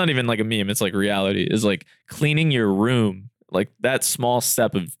 and it's not even like a meme, it's like reality, is like cleaning your room. Like that small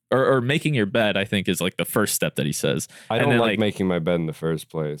step of or making your bed, I think, is like the first step that he says. I don't like making my bed in the first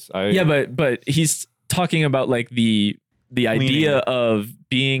place. But he's talking about like the idea of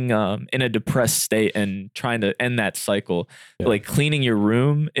being in a depressed state and trying to end that cycle. Yeah. Like cleaning your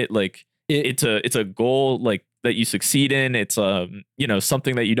room, it's a goal like that you succeed in. It's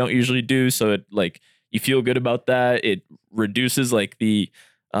something that you don't usually do, so it like you feel good about that. It reduces like the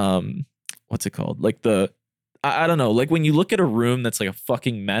what's it called? Like I don't know, like when you look at a room that's like a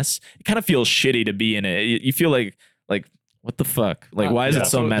fucking mess, it kind of feels shitty to be in it. You feel like what the fuck? Like why is it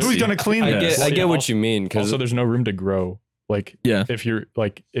so messy? Who's gonna clean this? I get what you mean, because also there's no room to grow. Like if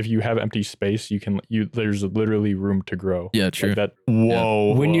you have empty space, there's literally room to grow. Yeah, true. Like that.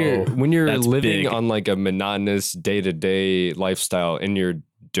 Whoa. When you're That's living big. on like a monotonous day-to-day lifestyle and you're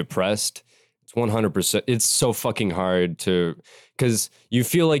depressed, it's 100%. It's so fucking hard because you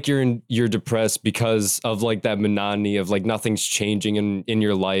feel like you're depressed because of like that monotony of like nothing's changing in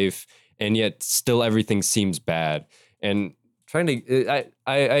your life, and yet still everything seems bad. And I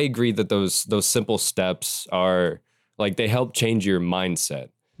agree that those simple steps are like they help change your mindset.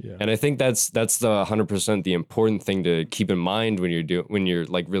 Yeah. And I think that's the 100% the important thing to keep in mind when you're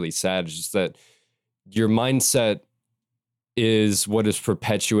like really sad, is just that your mindset is what is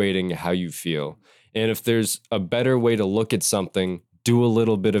perpetuating how you feel. And if there's a better way to look at something, do a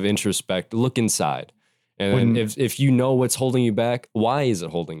little bit of introspect, look inside. And if you know what's holding you back, why is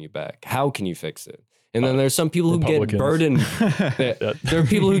it holding you back? How can you fix it? And then there's some people who get burdened. There are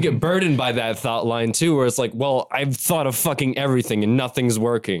people who get burdened by that thought line too, where it's like, well, I've thought of fucking everything and nothing's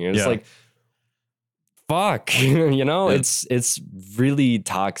working. And it's like, fuck, it's really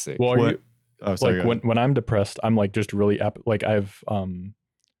toxic. Well, when I'm depressed, I'm like just really like I've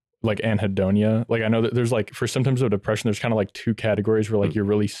like anhedonia. Like I know that there's like for symptoms of depression, there's kind of like two categories where like you're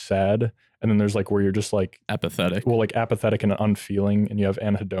really sad, and then there's like where you're just like apathetic. Well, like apathetic and unfeeling, and you have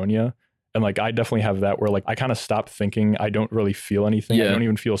anhedonia. And like I definitely have that where like I kind of stop thinking. I don't really feel anything. I don't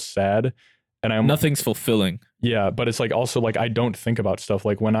even feel sad. And nothing's fulfilling. Yeah, but it's like also like I don't think about stuff.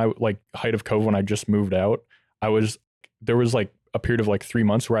 Like when I like height of COVID, when I just moved out, there was like a period of like 3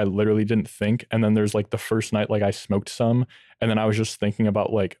 months where I literally didn't think. And then there's like the first night, like I smoked some, and then I was just thinking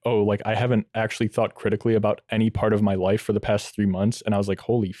about like, oh, like I haven't actually thought critically about any part of my life for the past 3 months. And I was like,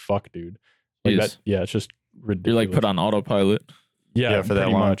 holy fuck, dude. Like that, it's just ridiculous. You're like put on autopilot. Yeah, for that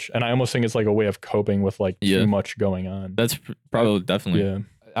much. And I almost think it's like a way of coping with like too much going on. That's probably definitely. Yeah.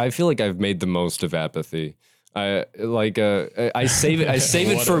 I feel like I've made the most of apathy. I save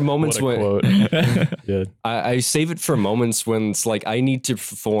it for moments when I save it for moments when it's like I need to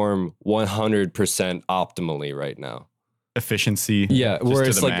perform 100% optimally right now. Efficiency. Yeah, where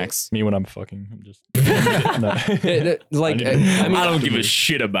it's like max. Me when I'm fucking, I'm just like I don't give a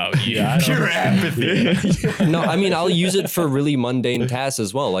shit about you. Pure apathy. No, I mean I'll use it for really mundane tasks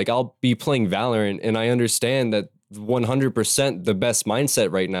as well. Like I'll be playing Valorant, and I understand that 100% the best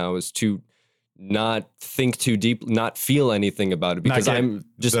mindset right now is to not think too deep, not feel anything about it, because I'm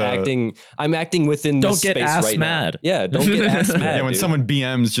just acting within the space right now. Don't get ass mad. Yeah, don't get ass mad. Yeah, when someone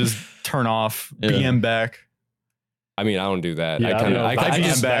BMs, just turn off, BM back. I mean, I don't do that. Yeah,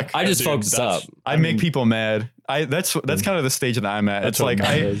 I just focus up. I make people mad. That's kind of the stage that I'm at. That's It's like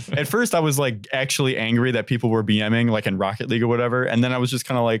at first I was like actually angry that people were BMing like in Rocket League or whatever, and then I was just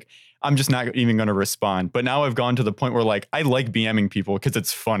kind of like, I'm just not even going to respond. But now I've gone to the point where like I like BMing people because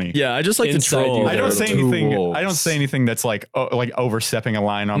it's funny. Yeah, I just like to troll. I don't say anything. I don't say anything that's like overstepping a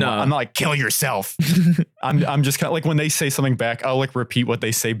line. I'm not like kill yourself. I'm just kind of like when they say something back, I'll like repeat what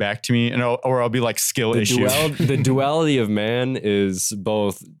they say back to me, and I'll be like skill issue. The duality of man is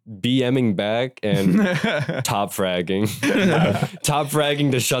both BMing back and top fragging. Top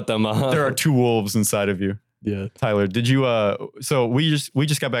fragging to shut them up. There are two wolves inside of you. Yeah. Tyler, did you so we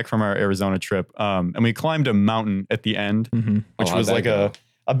just got back from our Arizona trip and we climbed a mountain at the end, which was like a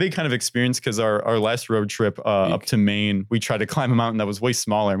big kind of experience because our last road trip up to Maine, we tried to climb a mountain that was way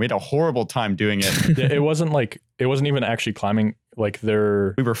smaller and we had a horrible time doing it. Yeah, it wasn't even actually climbing, like we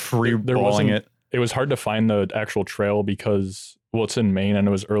were free balling it. It was hard to find the actual trail because it's in Maine and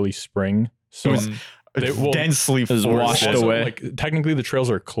it was early spring. So it was densely washed away. Like technically the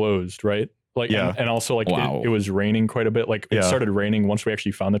trails are closed, right? Like, and also like it was raining quite a bit. Like it started raining once we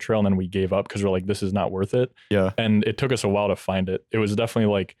actually found the trail and then we gave up because we're like, this is not worth it. Yeah. And it took us a while to find it. It was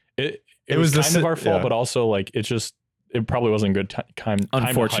definitely like, it was kind of our fault, but also like, it probably wasn't a good time.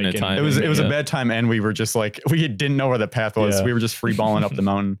 Unfortunate time. It was a bad time. And we were just like, we didn't know where the path was. Yeah. We were just free balling up the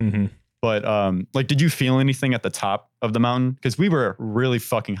mountain. But like, did you feel anything at the top of the mountain? Because we were really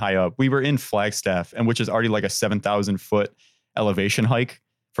fucking high up. We were in Flagstaff, and which is already like a 7,000 foot elevation hike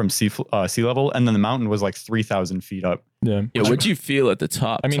from sea level, and then the mountain was like 3,000 feet up. Yeah. What'd you feel at the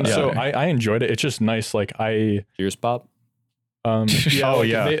top? I mean, so I enjoyed it. It's just nice. Like Ears pop.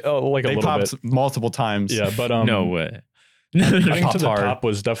 Yeah. They popped multiple times. Yeah, but no way. Getting to the top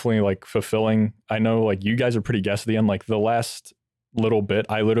was definitely like fulfilling. I know like you guys are pretty gassed at the end. Like the last little bit,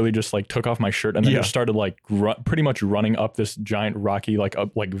 I literally just like took off my shirt and then just started like pretty much running up this giant rocky like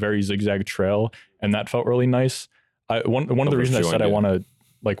up like very zigzag trail, and that felt really nice. One of the reasons I said I want to,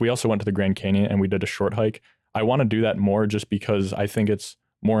 like, we also went to the Grand Canyon and we did a short hike. I want to do that more just because I think it's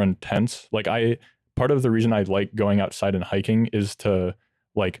more intense. Like part of the reason I like going outside and hiking is to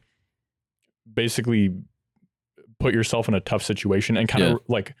like basically put yourself in a tough situation and kind of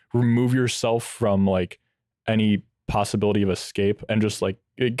like remove yourself from like any possibility of escape and just like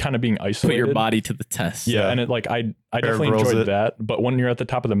it kind of being isolated. Put your body to the test. Yeah. And it like, I definitely enjoyed that. But when you're at the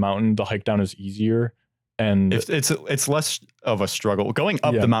top of the mountain, the hike down is easier. And it's less of a struggle. Going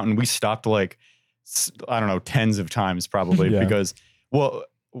up the mountain, we stopped like, I don't know, tens of times probably because, well,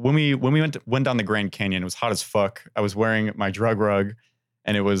 when we went down the Grand Canyon, it was hot as fuck. I was wearing my drug rug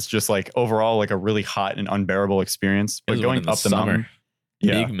and it was just like overall like a really hot and unbearable experience. But going up the mountain,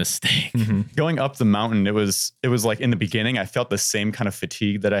 big mistake. Going up the mountain, it was like in the beginning, I felt the same kind of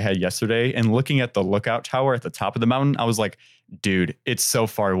fatigue that I had yesterday. And looking at the lookout tower at the top of the mountain, I was like, dude, it's so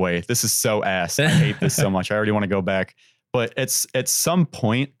far away. This is so ass. I hate this so much. I already want to go back. But it's at some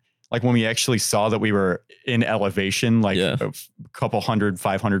point, like when we actually saw that we were in elevation, like a couple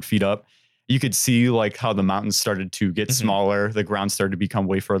 500 feet up, you could see like how the mountains started to get smaller. The ground started to become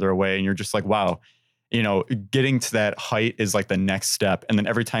way further away. And you're just like, wow, you know, getting to that height is like the next step. And then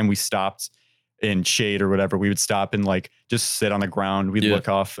every time we stopped in shade or whatever, we would stop and like just sit on the ground. We'd look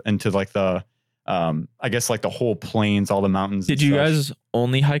off into like the, I guess like the whole plains, all the mountains. Did you guys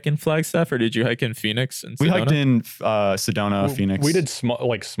only hike in Flagstaff or did you hike in Phoenix and Sedona? We hiked in Sedona, Phoenix. We did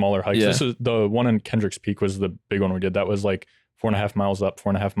smaller hikes. This is the one in Kendrick's Peak was the big one we did. That was like 4.5 miles up,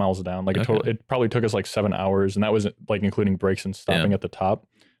 4.5 miles down. Like it probably took us like 7 hours, and that was like including breaks and stopping at the top.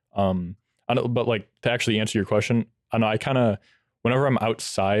 But like to actually answer your question, I know I kind of, whenever I'm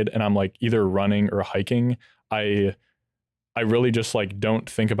outside and I'm like either running or hiking, I really just like don't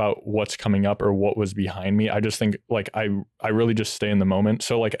think about what's coming up or what was behind me. I just think like I really just stay in the moment.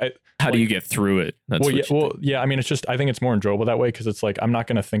 So like how do you get through it? That's I mean, it's just, I think it's more enjoyable that way because it's like I'm not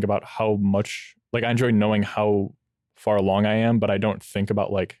going to think about how much, like I enjoy knowing how far along I am, but I don't think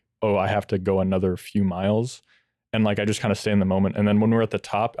about like, oh, I have to go another few miles. And like I just kind of stay in the moment. And then when we're at the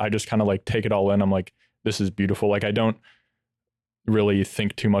top, I just kind of like take it all in. I'm like, this is beautiful. Like I don't really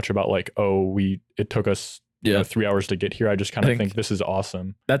think too much about like, oh, it took us 3 hours to get here. I just kind of think this is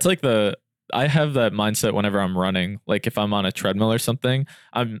awesome. That's like I have that mindset whenever I'm running. Like if I'm on a treadmill or something,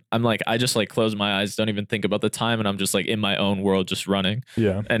 I'm like, I just like close my eyes, don't even think about the time. And I'm just like in my own world, just running.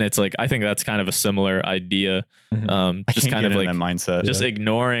 Yeah. And it's like, I think that's kind of a similar idea. Just kind of like that mindset, just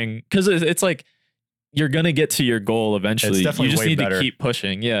ignoring, cause it's like, you're going to get to your goal eventually. You just need to keep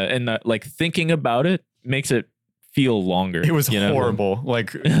pushing. Yeah. And like thinking about it makes it feel longer. It was horrible.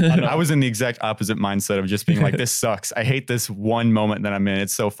 Like I was in the exact opposite mindset of just being like, this sucks. I hate this one moment that I'm in.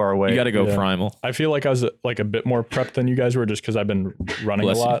 It's so far away. You got to go primal. I feel like I was like a bit more prepped than you guys were just because I've been running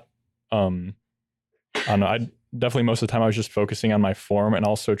a lot. I don't know. definitely most of the time I was just focusing on my form and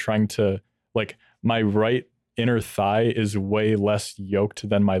also trying to like my right inner thigh is way less yoked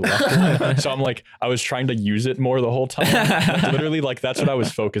than my left one. So I'm like, I was trying to use it more the whole time. Like, literally, like that's what I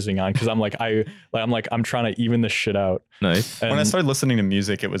was focusing on because I'm trying to even this shit out. Nice. When I started listening to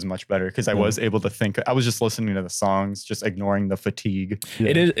music, it was much better because I was able to think. I was just listening to the songs, just ignoring the fatigue. Yeah.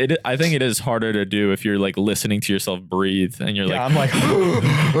 It is. I think it is harder to do if you're like listening to yourself breathe and you're I'm like,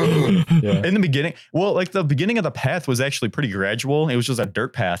 in the beginning. Well, like the beginning of the path was actually pretty gradual. It was just a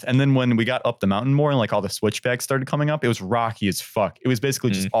dirt path, and then when we got up the mountain more and like all the switchbacks started coming up, it was rocky as fuck. It was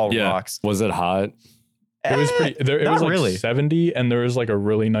basically just all rocks. Was it hot? It was pretty. It was like really 70, and there was like a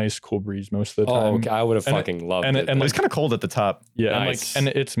really nice cool breeze most of the time. Oh, okay. I would have fucking loved it. And it was kind of cold at the top. Yeah, nice. and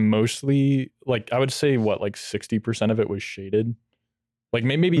it's mostly like I would say like 60% of it was shaded. Like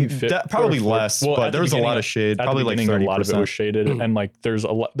maybe probably less, but there was a lot of shade. Probably like 30%. A lot of it was shaded, and like there's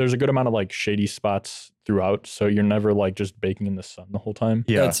a good amount of like shady spots throughout, so you're never like just baking in the sun the whole time.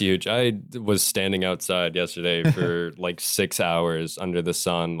 Yeah, that's huge. I was standing outside yesterday for like 6 hours under the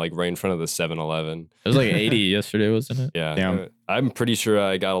sun, like right in front of the 7-Eleven. It was like 80 yesterday, wasn't it? Yeah. Damn. I'm pretty sure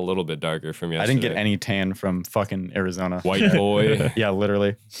I got a little bit darker from yesterday. I didn't get any tan from fucking Arizona. White boy. Yeah,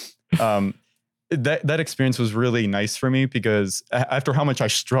 literally. That experience was really nice for me because after how much I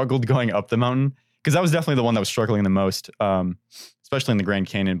struggled going up the mountain, because I was definitely the one that was struggling the most, especially in the Grand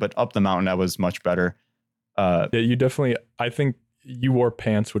Canyon, but up the mountain, I was much better. Yeah, you definitely, I think you wore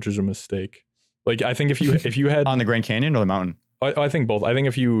pants, which is a mistake. Like, I think if you had on the Grand Canyon or the mountain, I think both. I think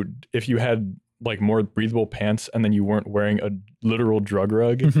if you had like more breathable pants and then you weren't wearing a literal drug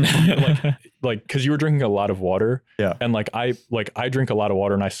rug, like because you were drinking a lot of water. Yeah. And I drink a lot of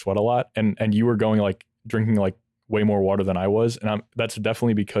water and I sweat a lot, and you were going like drinking like way more water than I was, and that's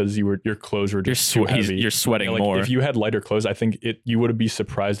definitely because your clothes were just too heavy. You're sweating like, more. If you had lighter clothes, I think you would be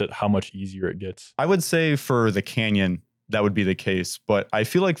surprised at how much easier it gets. I would say for the canyon that would be the case, but I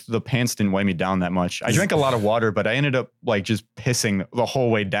feel like the pants didn't weigh me down that much. I drank a lot of water, but I ended up like just pissing the whole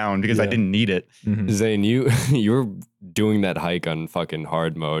way down because I didn't need it. Mm-hmm. Zane, you were doing that hike on fucking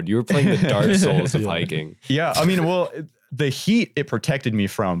hard mode. You were playing the Dark Souls of hiking. Yeah, I mean, well, the heat it protected me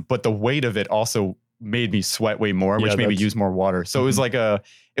from, but the weight of it also made me sweat way more, which made me use more water. So it was like a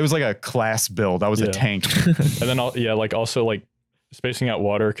class build. I was a tank. And then also spacing out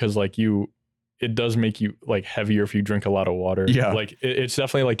water, because like it does make you like heavier if you drink a lot of water. Yeah. Like it's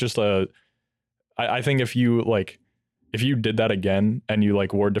definitely like just I think if you did that again and you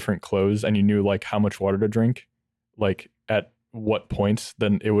like wore different clothes and you knew like how much water to drink, like at what points,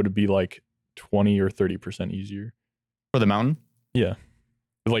 then it would be like 20 or 30% easier. For the mountain? Yeah.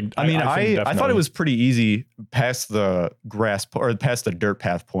 Like, I mean, I thought it was pretty easy past the grass or past the dirt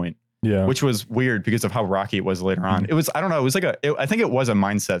path point. Yeah. Which was weird because of how rocky it was later on. It was, I don't know, it was like I think it was a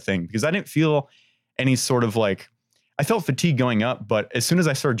mindset thing because I didn't feel any sort of like, I felt fatigue going up, but as soon as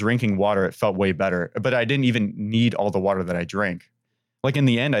I started drinking water, it felt way better. But I didn't even need all the water that I drank. Like in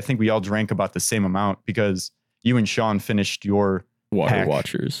the end, I think we all drank about the same amount because you and Sean finished your water pack.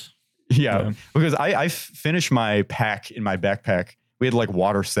 watchers. Yeah. Because I finished my pack in my backpack. We had like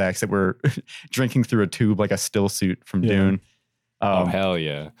water sacks that were drinking through a tube, like a still suit from Dune. Oh, hell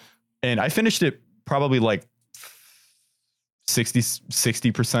yeah. And I finished it probably like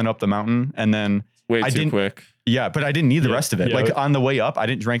 60% up the mountain. And then way too quick. Yeah, but I didn't need the rest of it. Yeah. Like on the way up, I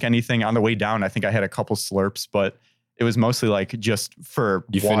didn't drink anything. On the way down, I think I had a couple slurps, but it was mostly like just for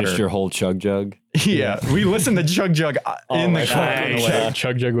You water. finished your whole chug jug? Yeah. We listened to Chug Jug in the car.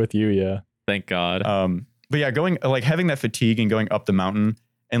 Chug Jug with you, yeah. Thank God. But yeah, having that fatigue and going up the mountain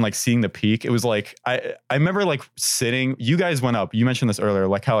and like seeing the peak, it was like, I remember like sitting, you guys went up, you mentioned this earlier,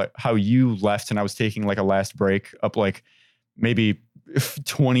 like how you left and I was taking like a last break up like maybe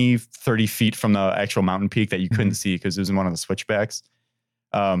 20, 30 feet from the actual mountain peak that you couldn't see because it was in one of the switchbacks.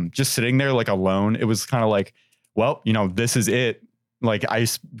 Just sitting there like alone, it was kind of like, well, this is it. Like I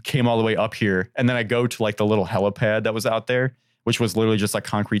came all the way up here and then I go to like the little helipad that was out there, which was literally just a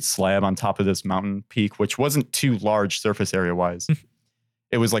concrete slab on top of this mountain peak, which wasn't too large surface area wise.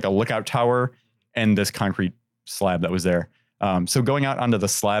 It was like a lookout tower and this concrete slab that was there. So going out onto the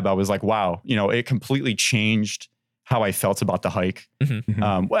slab, I was like, wow, it completely changed how I felt about the hike.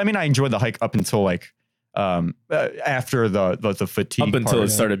 Well, I mean, I enjoyed the hike up until like after the fatigue up until part.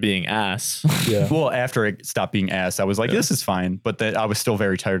 it started being ass. Yeah. Well, after it stopped being ass, I was like, this is fine. But I was still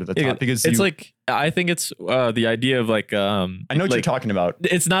very tired at the top because it's like, I think it's the idea of like, I know what you're talking about.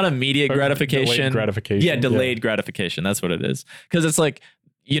 It's not immediate gratification. Delayed gratification. Yeah. Delayed gratification. That's what it is. Cause it's like,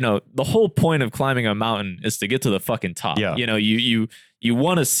 the whole point of climbing a mountain is to get to the fucking top. Yeah. You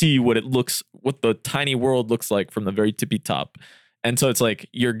want to see what the tiny world looks like from the very tippy top. And so it's like,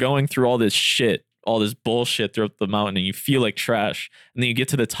 you're going through all this shit all this bullshit throughout the mountain and you feel like trash. And then you get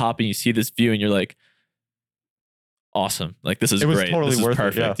to the top and you see this view and you're like, awesome. Like, this is great. Totally this is worth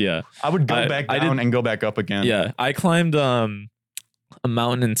perfect. It, yeah. I would go back down and go back up again. Yeah. I climbed a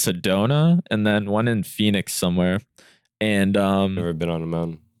mountain in Sedona and then one in Phoenix somewhere. And never been on a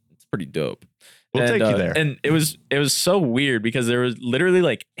mountain. It's pretty dope. We'll take you there. And it was so weird because there was literally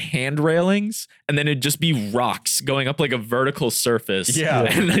like hand railings and then it'd just be rocks going up like a vertical surface. Yeah.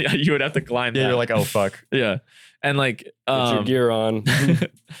 And you would have to climb Yeah, that. you're like, oh, fuck. Yeah. And like, Get your gear on.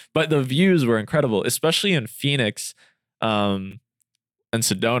 but the views were incredible, especially in Phoenix and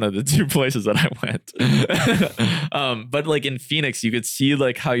Sedona, the two places that I went. But like in Phoenix, you could see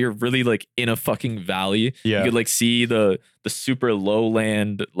like how you're really like in a fucking valley. Yeah. You could like see the super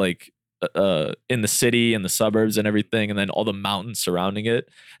lowland, like in the city and the suburbs and everything, and then all the mountains surrounding it.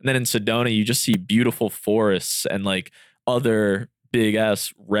 And then in Sedona, you just see beautiful forests and like other big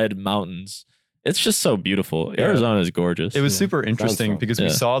ass red mountains. It's just so beautiful. Yeah. Arizona is gorgeous. It was super interesting because we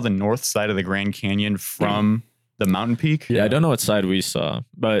saw the north side of the Grand Canyon from the mountain peak. Yeah, I don't know what side we saw,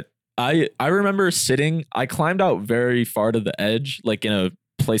 but I remember sitting. I climbed out very far to the edge, like in a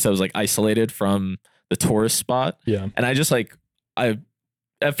place that was like isolated from the tourist spot. Yeah, and I just like at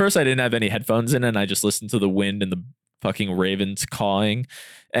first I didn't have any headphones in, and I just listened to the wind and the fucking ravens cawing,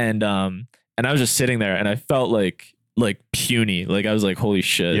 and I was just sitting there, and I felt like puny. Like I was like, holy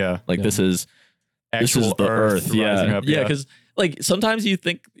shit. Yeah. Like this is the earth. Yeah. Up, yeah. Cause like sometimes you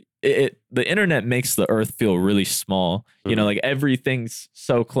think the internet makes the earth feel really small, you know, like everything's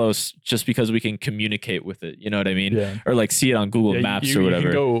so close just because we can communicate with it. You know what I mean? Yeah. Or like see it on Google Maps or whatever.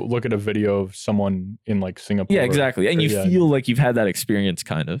 You can go look at a video of someone in like Singapore. Yeah, exactly. And you feel like you've had that experience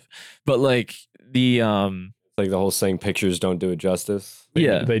kind of, but like the, like the whole saying, pictures don't do it justice.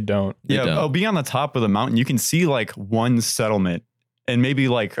 They don't. Oh, being on the top of the mountain, you can see like one settlement and maybe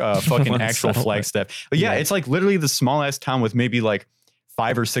like fucking actual Flagstaff. But yeah, it's like literally the small ass town with maybe like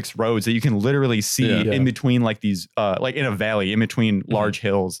 5 or 6 roads that you can literally see in between like these, like in a valley in between large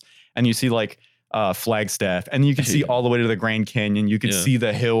hills. And you see like Flagstaff, and you can see all the way to the Grand Canyon. You can see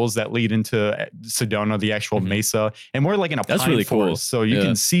the hills that lead into Sedona, the actual mesa. And we're like in a pine really forest. Cool. So you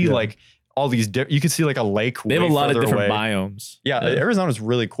can see like all these, you can see like a lake. They have a lot of different away. biomes. Yeah, Arizona is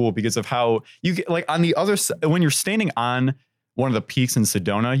really cool because of how you get like on the other side, when you're standing on one of the peaks in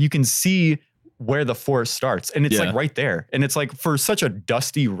Sedona, you can see where the forest starts, and it's like right there. And it's like for such a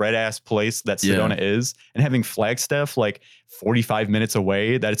dusty red ass place that Sedona is, and having Flagstaff like 45 minutes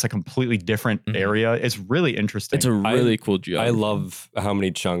away, that it's a completely different area. It's really interesting. It's a really cool geography. I love how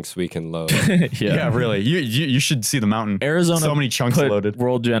many chunks we can load. Yeah, really. You should see the mountain. Arizona, so many chunks put loaded.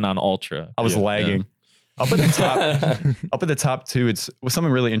 World Gen on Ultra. I was lagging. Up at the top, up at the top too. It was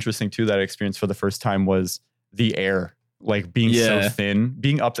something really interesting too that I experienced for the first time was the air, like being so thin,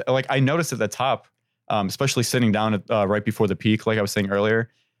 being up. Like I noticed at the top, especially sitting down at, right before the peak, like I was saying earlier,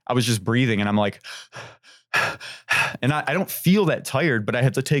 I was just breathing, and I'm like, and I don't feel that tired, but I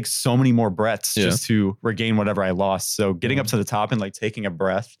have to take so many more breaths just to regain whatever I lost. So getting up to the top and like taking a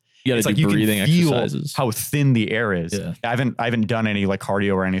breath. You gotta do breathing exercises. How thin the air is. Yeah. I haven't done any like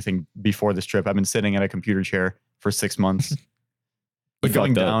cardio or anything before this trip. I've been sitting at a computer chair for 6 months. But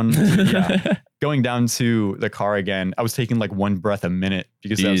going down, going down to the car again, I was taking like one breath a minute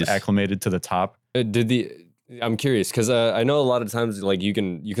because I was acclimated to the top. I'm curious because I know a lot of times like you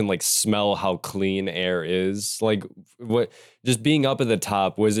can like smell how clean air is. Like what, just being up at the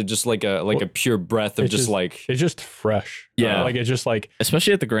top, was it just like a pure breath of just like it's just fresh. Yeah, like it's just like,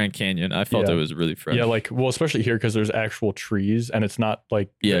 especially at the Grand Canyon, I felt it was really fresh. Yeah, like well, especially here because there's actual trees and it's not like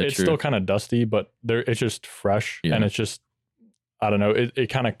it's still kind of dusty, but it's just fresh and it's just, I don't know, it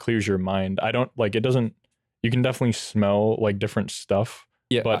kind of clears your mind. I don't like, it doesn't, you can definitely smell like different stuff.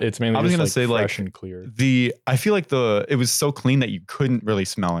 Yeah, but it's mainly. I was just gonna like say fresh like and clear. I feel like it was so clean that you couldn't really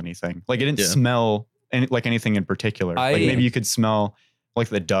smell anything. Like it didn't smell like anything in particular. Like maybe you could smell like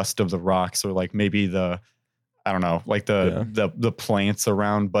the dust of the rocks or like maybe I don't know, like the plants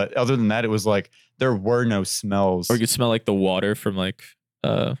around. But other than that, it was like there were no smells. Or you could smell like the water from like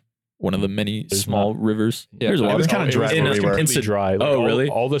one of the many small rivers. Yeah, there's water. It was kind of dry. It was completely dry. Like really?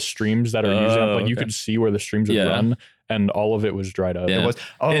 All the streams that are using up, like you could see where the streams would run, and all of it was dried up. It was.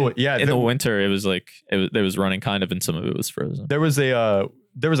 In the winter, it was like it was running kind of, and some of it was frozen. There was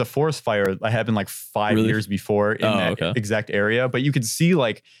a forest fire that happened like 5 years before in that exact area, but you could see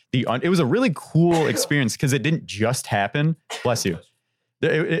like it was a really cool experience because it didn't just happen. Bless you.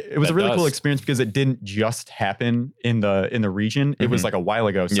 It was a really cool experience because it didn't just happen in the region. It was like a while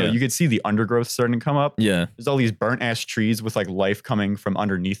ago. So you could see the undergrowth starting to come up. Yeah. There's all these burnt ash trees with like life coming from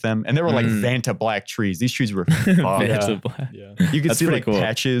underneath them. And they were like Vanta black trees. These trees were Vanta black. Yeah. You could see like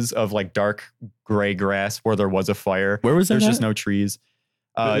patches of like dark gray grass where there was a fire. Where was that? There's just no trees.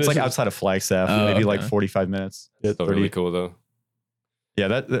 It's like outside of Flagstaff, maybe like 45 minutes. It's really cool though. Yeah,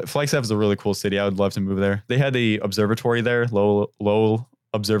 that Flagstaff is a really cool city. I would love to move there. They had the observatory there, Lowell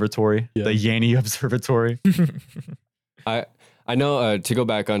Observatory, the Yanny Observatory. I know to go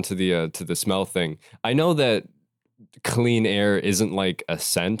back onto the smell thing. I know that clean air isn't like a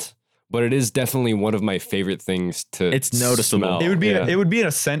scent, but it is definitely one of my favorite things to. It's noticeable. Smell. It would be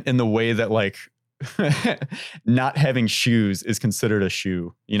a scent in the way that like not having shoes is considered a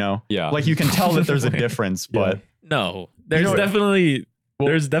shoe. You know, like you can tell that there's a difference, but no, there's definitely.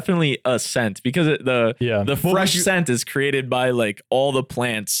 There's definitely a scent because the fresh scent is created by like all the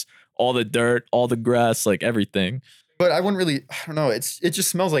plants, all the dirt, all the grass, like everything. But I don't know. It just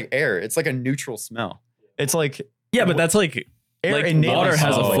smells like air. It's like a neutral smell. It's like but that's like air and water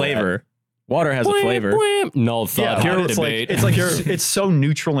has a flavor. Water has a flavor. Null thought. It's so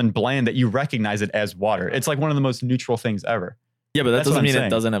neutral and bland that you recognize it as water. It's like one of the most neutral things ever. Yeah, but that doesn't mean it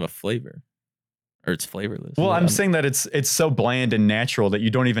doesn't have a flavor. Or it's flavorless. Well, I'm saying that it's so bland and natural that you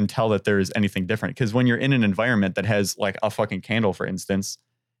don't even tell that there's anything different. Because when you're in an environment that has like a fucking candle, for instance,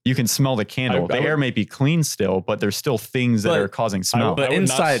 you can smell the candle. The air may be clean still, but there's still things that are causing smell. But I would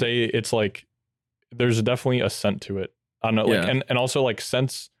not say it's like there's definitely a scent to it. I don't know, like and also like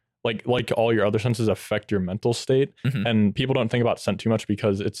scents, like all your other senses affect your mental state, and people don't think about scent too much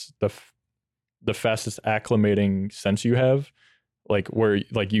because it's the fastest acclimating sense you have. Like where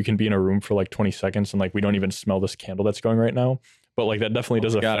like you can be in a room for like 20 seconds and like we don't even smell this candle that's going right now, but like that definitely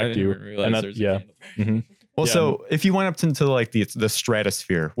does affect you. And that, Well, so if you went up into like the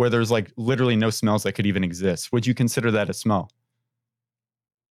stratosphere where there's like literally no smells that could even exist, would you consider that a smell?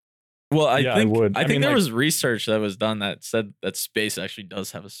 Well, I think would. I think there was research that was done that said that space actually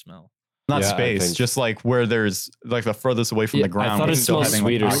does have a smell. Not space, just like where there's like the furthest away from the ground. I thought it smells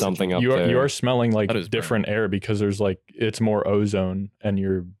sweet or something up there. You are smelling like different air because there's like it's more ozone and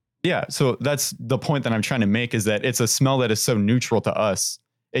you're. Yeah, so that's the point that I'm trying to make is that it's a smell that is so neutral to us.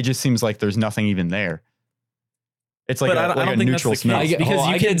 It just seems like there's nothing even there. It's like a neutral smell.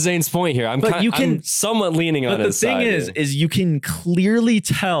 I get Zane's point here. I'm somewhat leaning on his side. But the thing is you can clearly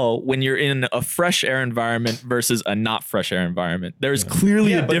tell when you're in a fresh air environment versus a not fresh air environment. There's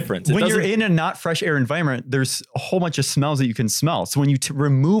clearly a difference. When you're in a not fresh air environment, there's a whole bunch of smells that you can smell. So when you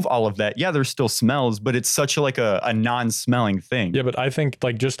remove all of that, there's still smells, but it's such a non-smelling thing. Yeah, but I think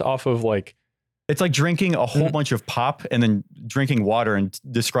like just off of like. It's like drinking a whole bunch of pop and then drinking water and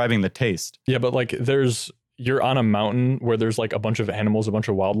describing the taste. Yeah, but like you're on a mountain where there's like a bunch of animals, a bunch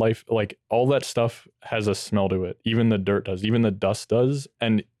of wildlife, like all that stuff has a smell to it. Even the dirt does, even the dust does.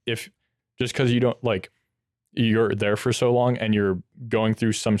 And if just because you don't like, you're there for so long and you're going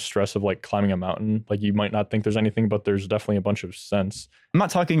through some stress of like climbing a mountain, like you might not think there's anything, but there's definitely a bunch of scents. I'm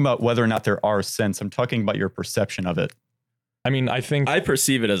not talking about whether or not there are scents. I'm talking about your perception of it. I mean, I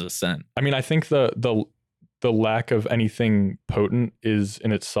perceive it as a scent. I mean, I think the lack of anything potent is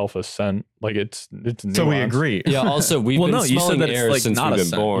in itself a scent. Like it's nuanced. So we agree. Yeah. Also, we've been smelling air like since we've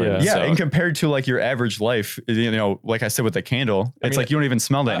been born. And compared to like your average life, like I said with the candle, it's like you don't even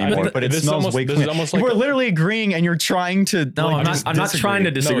smell that anymore. But it smells way cleaner. We're literally agreeing, and you're trying to. No, I'm not trying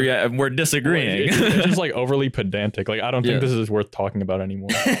to disagree. No, we're disagreeing. It's just like overly pedantic. Like I don't think this is worth talking about anymore.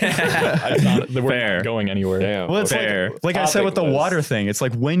 We're not going anywhere. Damn. Well, it's like I said with the water thing. It's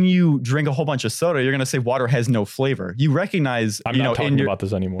like when you drink a whole bunch of soda, you're gonna say water has no flavor. You recognize. I'm not talking about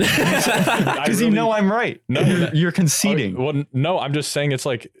this anymore. Because I'm right. No, you're conceding. Well, no, I'm just saying it's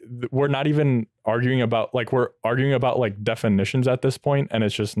like we're not even arguing about we're arguing about like definitions at this point, and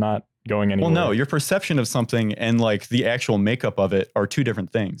it's just not going anywhere. Well, no, your perception of something and like the actual makeup of it are two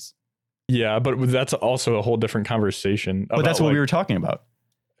different things. Yeah, but that's also a whole different conversation. But that's what we were talking about.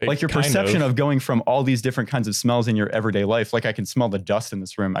 Like your perception of going from all these different kinds of smells in your everyday life. Like I can smell the dust in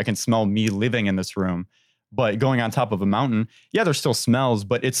this room. I can smell me living in this room. But going on top of a mountain, there's still smells,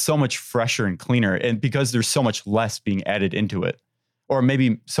 but it's so much fresher and cleaner. And because there's so much less being added into it, or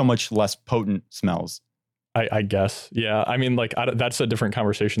maybe so much less potent smells. I guess. Yeah. I mean, like that's a different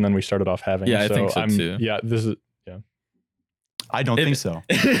conversation than we started off having. Yeah, I think so too. Yeah. This is. Yeah. I don't think so.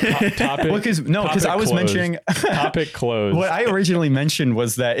 Topic. Because I was mentioning topic closed. What I originally mentioned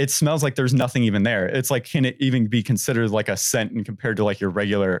was that it smells like there's nothing even there. It's like, can it even be considered like a scent and compared to like your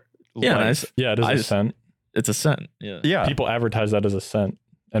regular? Life? Yeah. It is a scent. It's a scent. Yeah. People advertise that as a scent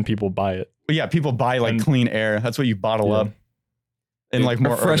and people buy it. But yeah, people buy like clean air. That's what you bottle up. in like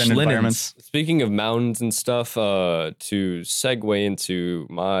more fresh urban linens. environments. Speaking of mountains and stuff, to segue into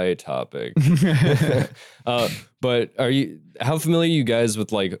my topic, but how familiar are you guys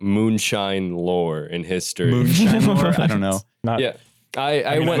with like moonshine lore in history? Moonshine lore? I don't know. Yeah,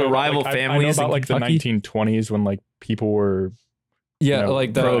 I mean, went the rival I know families about in like the Kentucky? 1920s when like people were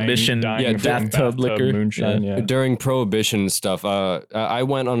like the Prohibition, dying from bathtub liquor. moonshine. Yeah. during Prohibition stuff. I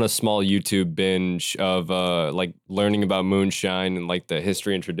went on a small YouTube binge of like learning about moonshine and like the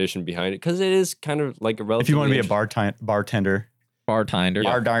history and tradition behind it, because it is kind of like a relatively. If you want to be a bartender.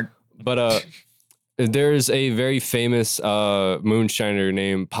 But there's a very famous moonshiner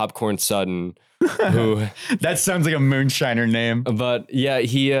named Popcorn Sutton, who That sounds like a moonshiner name. but yeah,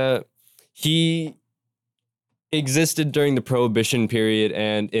 he existed during the Prohibition period,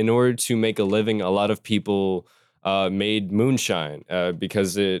 and in order to make a living, a lot of people made moonshine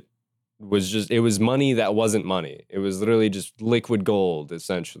because it was money that wasn't money. It was literally just liquid gold,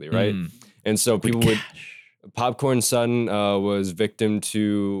 essentially, right? And so people would. Popcorn Sutton was victim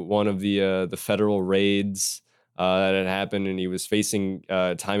to one of the federal raids that had happened, and he was facing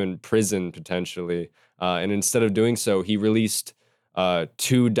time in prison potentially. And instead of doing so, he released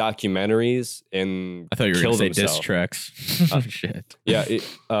 2 documentaries and I thought you were going to say killed diss himself. tracks. Oh, shit. Yeah, He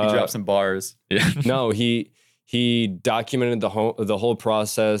dropped some bars. Yeah. no, he documented the whole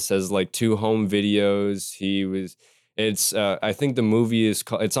process as like 2 home videos. I think the movie is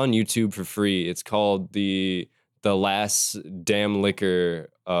called, it's on YouTube for free. It's called the last damn liquor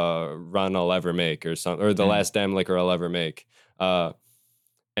run I'll ever make, or something, or the last damn liquor I'll ever make. And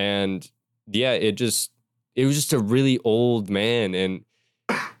yeah, it was just a really old man, and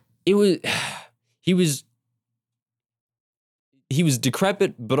he was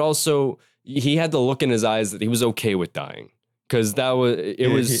decrepit, but also he had the look in his eyes that he was okay with dying, because He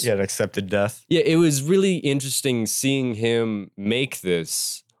had accepted death. Yeah, it was really interesting seeing him make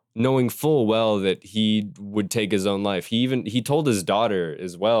this, knowing full well that he would take his own life. He told his daughter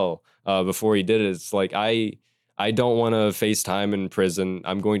as well before he did it. It's like, I don't want to face time in prison.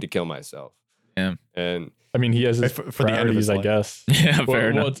 I'm going to kill myself. Yeah. And I mean, he has his For the end of his priorities, I life. guess. Yeah,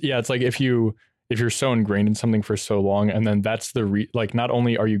 fair enough. It's like if you're so ingrained in something for so long, and then that's like not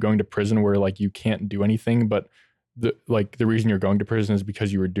only are you going to prison where like you can't do anything, but the reason you're going to prison is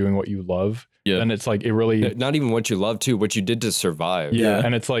because you were doing what you love. Yeah. And it's like it really not even what you love too, what you did to survive. yeah.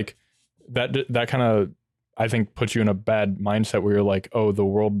 And it's like that kind of, I think, puts you in a bad mindset where you're like, oh, the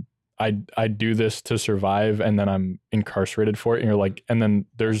world, I do this to survive, and then I'm incarcerated for it. And you're like, and then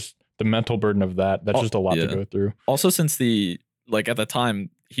there's the mental burden of that. That's just a lot to go through. Also, since at the time,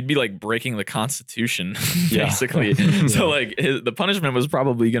 he'd be like breaking the Constitution, basically. So like the punishment was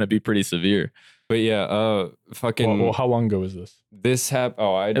probably going to be pretty severe. But yeah, fucking. Well, how long ago was this? This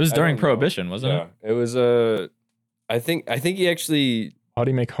happened. It was during Prohibition, wasn't it? It was I think he actually. How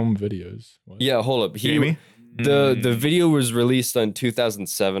do you make home videos? What? Yeah, hold up. Jamie? The video was released in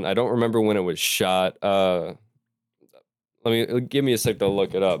 2007. I don't remember when it was shot. Give me a sec to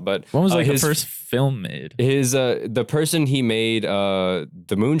look it up. But when was like his first film made? His the person he made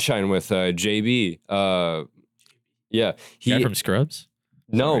the moonshine with, JB. Yeah, Guy from Scrubs.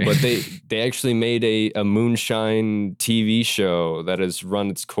 No, Sorry. but they actually made a moonshine TV show that has run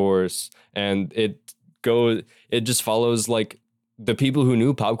its course, and it just follows like the people who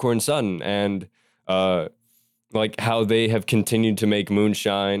knew Popcorn Sutton, and like how they have continued to make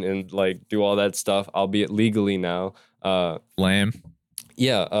moonshine and like do all that stuff, albeit legally now. Lame.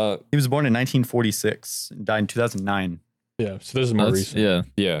 Yeah. He was born in 1946 and died in 2009. Yeah, so this is more recent. Yeah.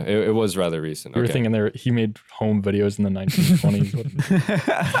 Yeah, it was rather recent. You were thinking he made home videos in the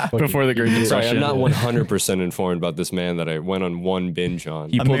 1920s. Before the Great Sorry, Depression. I'm not 100% informed about this man that I went on one binge on.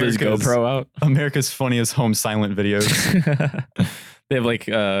 He pulled his GoPro out. America's funniest home silent videos. They have like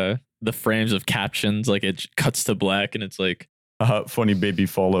the frames of captions, like it cuts to black and it's like, funny baby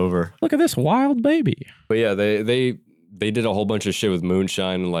fall over. look at this wild baby. But yeah, they did a whole bunch of shit with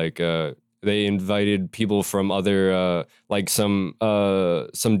moonshine. Like they invited people from other like some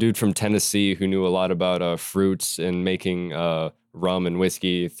dude from Tennessee who knew a lot about fruits and making rum and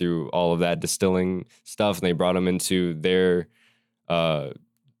whiskey through all of that distilling stuff, and they brought him into their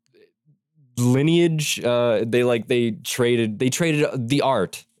lineage. They traded the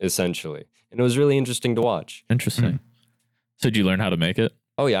art essentially, and it was really interesting to watch. Interesting. So did you learn how to make it?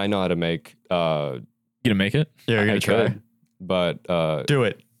 Oh yeah, I know how to make. You gonna make it? Yeah, you're gonna try. could, but Do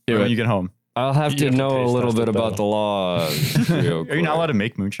it. Do When it. you get home. I'll have You to have to know a taste little test bit it, about the though. law. Are you not allowed to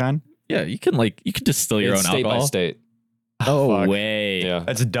make moonshine? Yeah, you can distill your It's own state alcohol. by state. Oh Fuck. way. Yeah,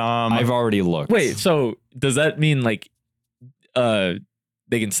 That's dumb. I've already looked. Wait, so does that mean like they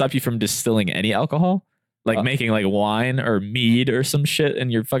can stop you from distilling any alcohol? Like making like wine or mead or some shit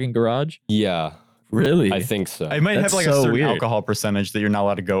in your fucking garage? Yeah. Really? I think so. I might That's have like so a certain weird. alcohol percentage that you're not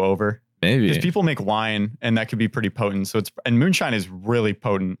allowed to go over. Maybe. Because people make wine and that could be pretty potent. So and moonshine is really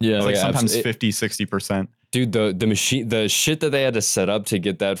potent. Yeah. It's like Yeah, sometimes 50, 60%. Dude, the machine, the shit that they had to set up to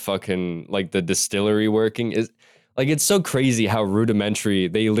get that fucking like the distillery working is like, it's so crazy how rudimentary.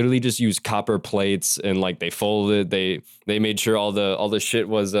 They literally just use copper plates and like they folded. They made sure all the shit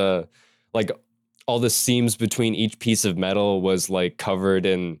was like all the seams between each piece of metal was like covered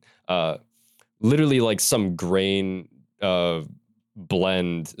in literally like some grain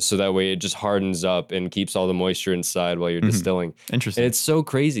blend, so that way it just hardens up and keeps all the moisture inside while you're distilling. Interesting. And it's so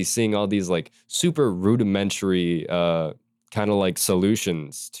crazy seeing all these like super rudimentary kind of like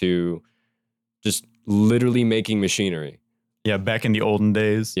solutions to just literally making machinery. Yeah, back in the olden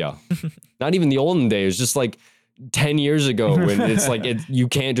days. Yeah. Not even the olden days, just like 10 years ago when it's like you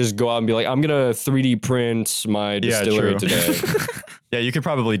can't just go out and be like, I'm going to 3D print my distillery today. Yeah, you could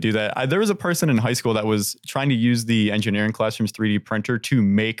probably do that. There was a person in high school that was trying to use the engineering classroom's 3D printer to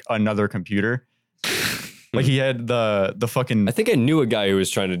make another computer. Like he had the fucking... I think I knew a guy who was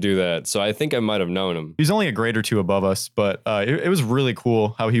trying to do that, so I think I might have known him. He's only a grade or two above us, but it was really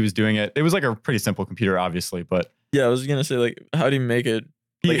cool how he was doing it. It was like a pretty simple computer, obviously, but... Yeah, I was going to say, like, how do you make it?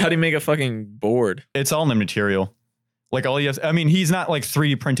 Like, how do you make a fucking board? It's all in the material. Like all you have, I mean, he's not like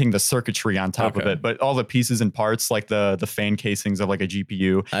 3D printing the circuitry on top of it, but all the pieces and parts, like the fan casings of like a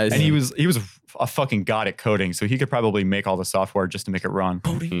GPU. And he was a fucking god at coding, so he could probably make all the software just to make it run.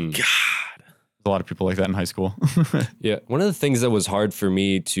 Coding, God. A lot of people like that in high school. Yeah, one of the things that was hard for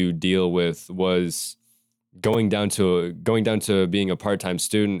me to deal with was going down to being a part-time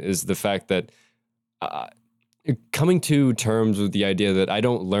student is the fact that coming to terms with the idea that I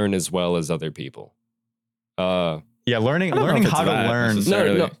don't learn as well as other people. Yeah, learning how to learn.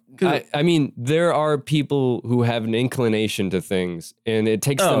 No. I mean, there are people who have an inclination to things, and it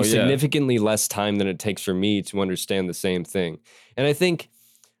takes them significantly less time than it takes for me to understand the same thing. And I think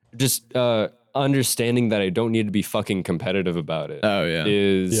just understanding that I don't need to be fucking competitive about it.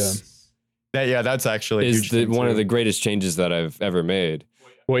 That's actually is one of the greatest changes that I've ever made.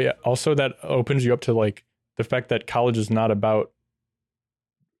 Well, yeah. Also, that opens you up to like the fact that college is not about.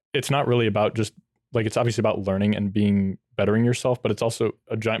 It's not really about just. Like, it's obviously about learning and bettering yourself, but it's also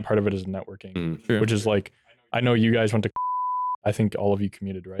a giant part of it is networking, which is like, I know you guys went to, I think all of you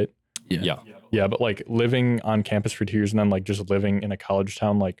commuted, right? Yeah. But like living on campus for 2 years and then like just living in a college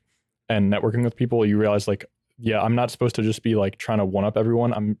town, like, and networking with people, you realize like, yeah, I'm not supposed to just be like trying to one up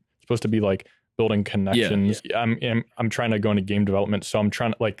everyone. I'm supposed to be like building connections. I'm trying to go into game development. So I'm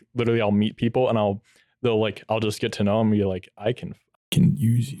trying to like, literally I'll meet people and I'll just get to know them and be like, I can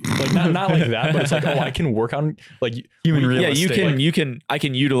use you, like not like that, but it's like, oh, I can work on like human real estate. I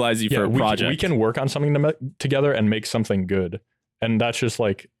can utilize you for a project. We can work on something together and make something good, and that's just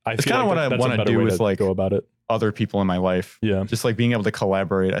like it's kind of what I want to do with like go about it. Other people in my life. Yeah, just like being able to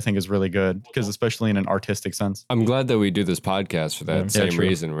collaborate, I think is really good because especially in an artistic sense. I'm glad that we do this podcast for that same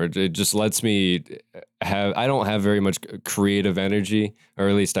reason, where it just lets me I don't have very much creative energy, or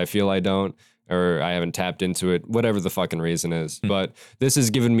at least I feel I don't. Or I haven't tapped into it, whatever the fucking reason is. But this has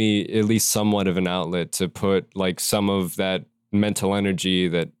given me at least somewhat of an outlet to put like some of that mental energy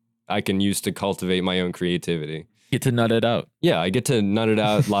that I can use to cultivate my own creativity. Get to nut it out. Yeah, I get to nut it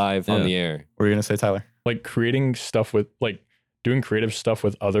out live on the air. What were you going to say, Tyler? Like creating stuff with like doing creative stuff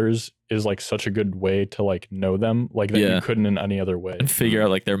with others is like such a good way to like know them like that you couldn't in any other way. And figure out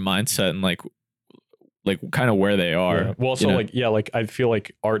like their mindset and like kind of where they are. Yeah. Well, so like I feel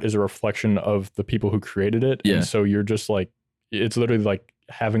like art is a reflection of the people who created it. Yeah. And so you're just like, it's literally like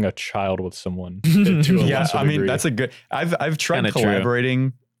having a child with someone. I mean, that's a good, I've tried kinda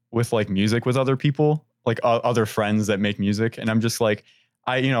collaborating with like music with other people, like other friends that make music. And I'm just like,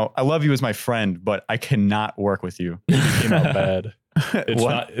 I love you as my friend, but I cannot work with you. It came out bad. It's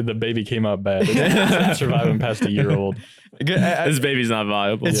not, the baby came out bad. It's surviving past a year old. This baby's not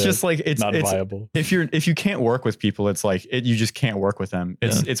viable. It's just like it's not viable. If you can't work with people, it's like you just can't work with them.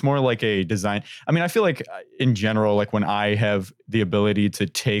 It's more like a design. I mean, I feel like in general, like when I have the ability to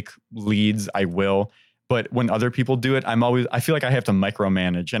take leads, I will. But when other people do it, I feel like I have to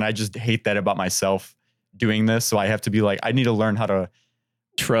micromanage, and I just hate that about myself doing this. So I have to be like, I need to learn how to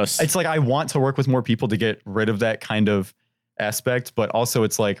trust. It's like I want to work with more people to get rid of that kind of aspect, but also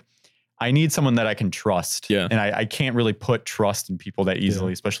it's like I need someone that I can trust. Yeah. And I can't really put trust in people that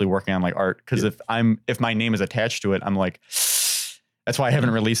easily, especially working on like art. Because if my name is attached to it, I'm like, that's why I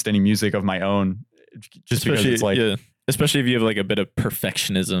haven't released any music of my own. Just because it's like especially if you have like a bit of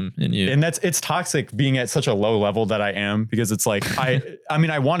perfectionism in you. And it's toxic being at such a low level that I am, because it's like, I mean,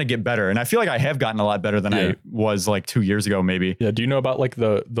 I want to get better, and I feel like I have gotten a lot better than I was like 2 years ago, maybe. Yeah. Do you know about like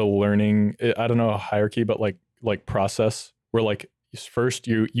the learning, I don't know, a hierarchy, but like process where like first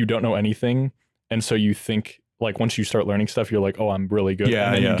you don't know anything. And so you think like once you start learning stuff, you're like, oh, I'm really good.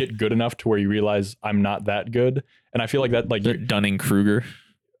 Yeah, and then you get good enough to where you realize I'm not that good. And I feel like that like Dunning-Kruger.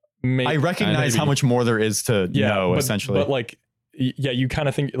 I recognize how much more there is to know, essentially. But like, yeah, you kind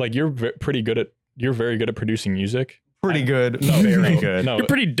of think like you're very good at producing music. Pretty good. No, very good. No, you're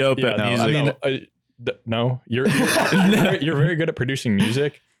pretty dope at music. You're very good at producing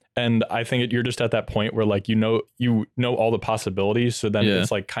music. And I think you're just at that point where like, you know all the possibilities. So then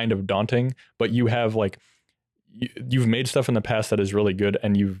it's like kind of daunting, but you have like, you've made stuff in the past that is really good,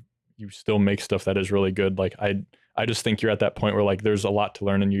 and you still make stuff that is really good. Like I just think you're at that point where like there's a lot to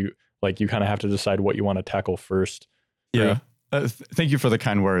learn, and you kind of have to decide what you want to tackle first. Yeah. Thank you for the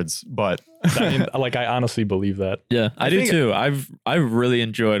kind words, but I mean, like I honestly believe that. Yeah, I do too. I've really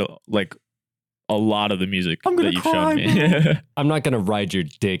enjoyed like a lot of the music that you've shown me. I'm not gonna ride your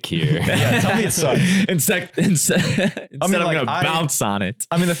dick here. Yeah, tell me it sucks. Instead, I'm gonna bounce on it.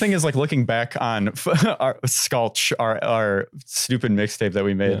 I mean, the thing is, like looking back on our Sculch, our stupid mixtape that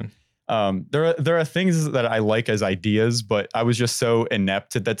we made. Yeah. There are things that I like as ideas, but I was just so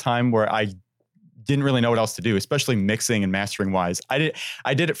inept at that time where I didn't really know what else to do, especially mixing and mastering wise. I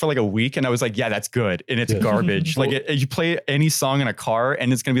did it for like a week, and I was like, yeah, that's good, and it's garbage. Like you play any song in a car,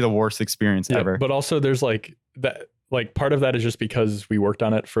 and it's gonna be the worst experience ever. But also, there's like that. Like part of that is just because we worked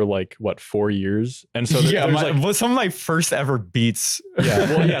on it for like 4 years, and so there's some of my first ever beats. Yeah,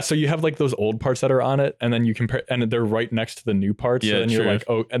 well, yeah. So you have like those old parts that are on it, and then you compare, and they're right next to the new parts. Yeah, so then you're like,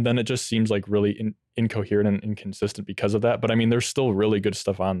 oh, and then it just seems like really incoherent and inconsistent because of that. But I mean, there's still really good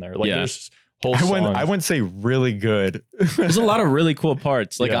stuff on there. Like there's whole songs. I wouldn't say really good. There's a lot of really cool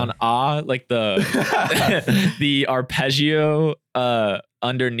parts, like on like the the arpeggio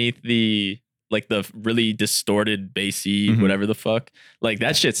underneath the really distorted bassy whatever the fuck. Like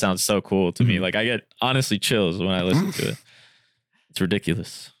that shit sounds so cool to me. Like I get honestly chills when I listen to it. It's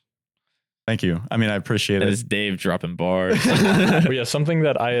ridiculous. Thank you. I mean, I appreciate it. It's Dave dropping bars. But yeah, something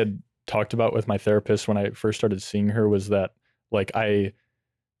that I had talked about with my therapist when I first started seeing her was that like I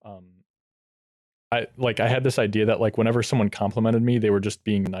had this idea that like whenever someone complimented me, they were just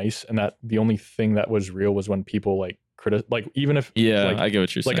being nice, and that the only thing that was real was when people like even if I get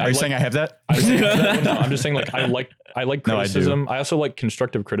what you're saying. Are you saying I have that? No, I'm just saying like I like criticism. I also like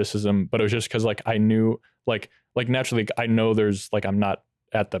constructive criticism, but it was just because like I knew like naturally I know there's like I'm not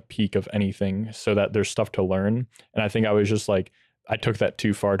at the peak of anything, so that there's stuff to learn. And I think I was just like I took that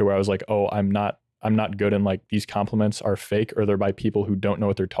too far to where I was like, oh, I'm not good, and like these compliments are fake, or they're by people who don't know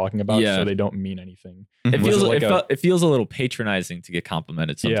what they're talking about, so they don't mean anything. It feels a little patronizing to get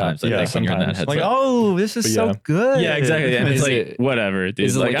complimented sometimes. I think when you're in that headset. Like, oh, this is so good. Yeah, exactly. And it's like whatever. Dude.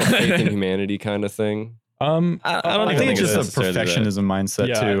 Is it like a faith in humanity kind of thing? I don't I think it's just a perfectionism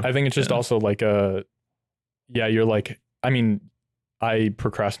mindset too. I think it's just also like you're like, I mean, I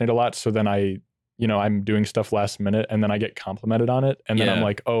procrastinate a lot, so then I'm doing stuff last minute, and then I get complimented on it, and then I'm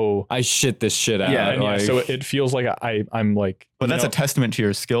like, oh, I shit this shit out. Yeah, so it feels like I'm like, but that's a testament to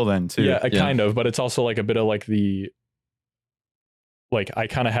your skill then too. Yeah, kind of, but it's also like a bit of like I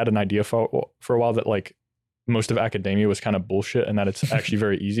kind of had an idea for a while that like most of academia was kind of bullshit, and that it's actually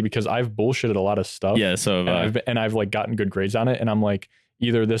very easy because I've bullshitted a lot of stuff. Yeah, so I've like gotten good grades on it, and I'm like,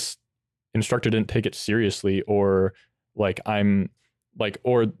 either this instructor didn't take it seriously, or like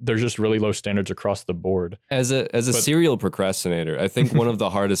or there's just really low standards across the board. As a serial procrastinator, I think one of the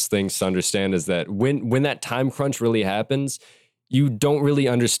hardest things to understand is that when that time crunch really happens, you don't really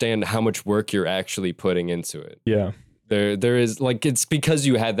understand how much work you're actually putting into it. Yeah. There is like, it's because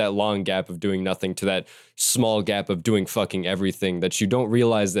you had that long gap of doing nothing to that small gap of doing fucking everything that you don't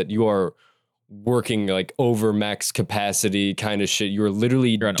realize that you are working like over max capacity kind of shit. You're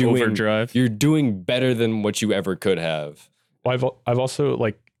literally doing overdrive. You're doing better than what you ever could have. Well, I've also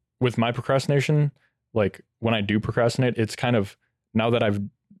like with my procrastination, like when I do procrastinate, it's kind of now that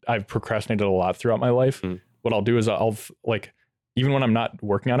I've procrastinated a lot throughout my life. What I'll do is I'll like, even when I'm not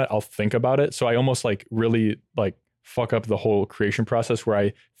working on it, I'll think about it. So I almost like really like fuck up the whole creation process where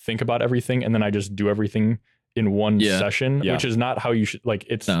I think about everything and then I just do everything in one session, which is not how you should, like,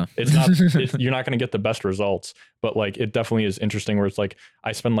 it's not, you're not going to get the best results, but like, it definitely is interesting where it's like,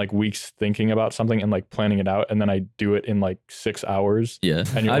 I spend like weeks thinking about something and like planning it out. And then I do it in like 6 hours. Yeah.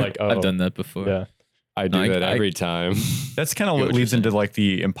 And you're like, oh, I've done that before. Yeah. I do that every time. That's kind of what leads into like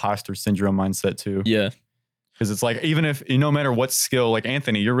the imposter syndrome mindset too. Yeah. Because it's like, even if, no matter what skill, like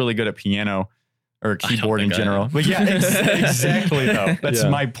Anthony, you're really good at piano. or keyboard in general. But yeah, exactly though. That's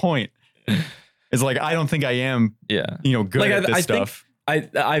my point. It's like, I don't think I am, good like, at this stuff.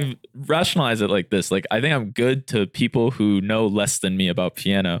 I've rationalized it like this. Like, I think I'm good to people who know less than me about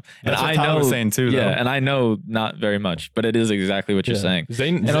piano. And That's what I was saying too, though. And I know not very much, but it is exactly what you're saying.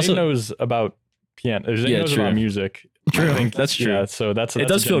 Zane also knows about piano. Zane knows about music. True. I think that's true. Yeah, so that's it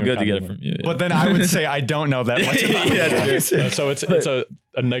does feel good to get it from you. But then I would say I don't know that much about music. So it's a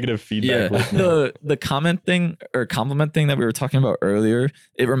negative feedback. Yeah. The comment thing or compliment thing that we were talking about earlier,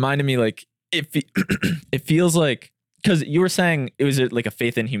 it reminded me like it feels like, because you were saying it was like a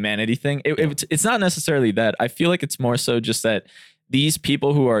faith in humanity thing. It's not necessarily that. I feel like it's more so just that these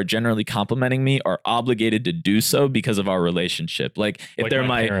people who are generally complimenting me are obligated to do so because of our relationship. Like if they're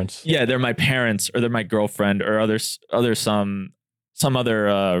my parents, they're my parents, or they're my girlfriend, or some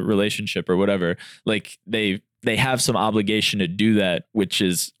other relationship or whatever. Like they have some obligation to do that, which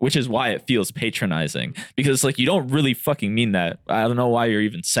is why it feels patronizing, because it's like, you don't really fucking mean that. I don't know why you're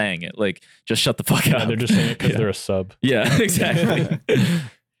even saying it. Like, just shut the fuck up. They're just saying it because they're a sub. Yeah, exactly.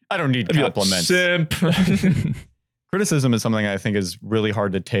 I don't need compliments. Simp. Criticism is something I think is really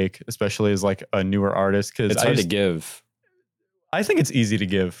hard to take, especially as like a newer artist, because it's hard to give. I think it's easy to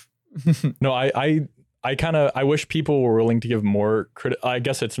give. No, I wish people were willing to give more I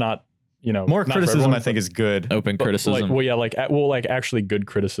guess it's not, more criticism. I think is good. Open criticism. Actually good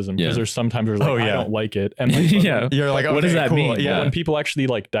criticism, because there's sometimes where I don't like it, and you're like, okay, what does that mean? Yeah, when people actually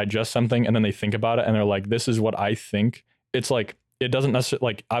like digest something and then they think about it and they're like, this is what I think. It's like, it doesn't necessarily,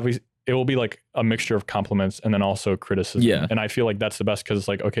 like, obviously it will be like a mixture of compliments and then also criticism. Yeah, and I feel like that's the best, because it's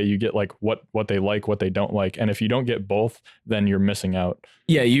like, okay, you get like what they like, what they don't like, and if you don't get both, then you're missing out.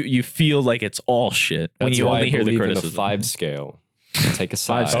 Yeah, you feel like it's all shit when you only hear the criticism. In a 5 scale. Take a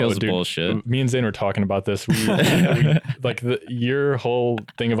side. 5 scales of bullshit. Me and Zane were talking about this. Like your whole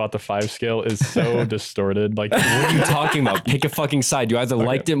thing about the 5 scale is so distorted. Like, what are you talking about? Pick a fucking side. You either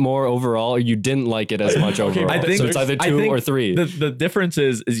liked it more overall, or you didn't like it as much overall. I think, so it's either 2 or 3. The difference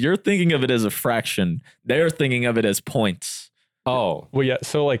is you're thinking of it as a fraction. They're thinking of it as points. Oh, well, yeah.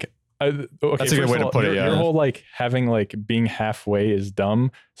 So like, that's a good way to put it. Your whole like having like being halfway is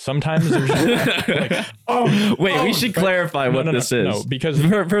dumb. Sometimes there's we should clarify what this is. No, because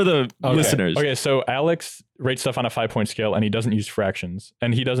for the listeners. Okay, so Alex rates stuff on a 5-point scale, and he doesn't use fractions,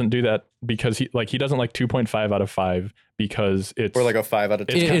 and he doesn't do that because he doesn't like 2.5 out of 5 because it's, or like a 5 out of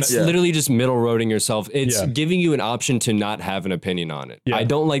 10. It's literally just middle roading yourself. It's giving you an option to not have an opinion on it. I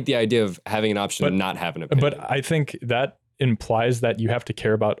don't like the idea of having an option to not have an opinion. But I think that implies that you have to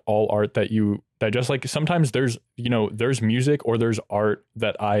care about all art that you digest. Like, sometimes there's music or there's art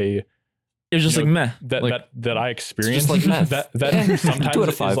that it's just like meh, that I experience, just like meth. that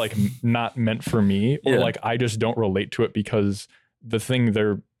sometimes is like not meant for me, or like I just don't relate to it because the thing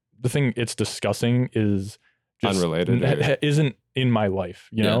it's discussing is just unrelated, isn't in my life,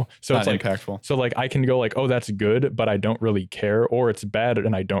 know? So it's like impactful. So like I can go like, oh, that's good, but I don't really care, or it's bad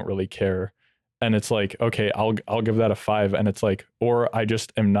and I don't really care. And it's like, okay, I'll give that a 5. And it's like, or I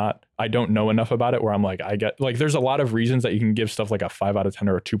just I don't know enough about it where I'm like, I get like, there's a lot of reasons that you can give stuff like a 5 out of 10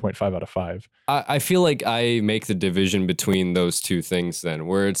 or a 2.5 out of 5. I feel like I make the division between those two things then,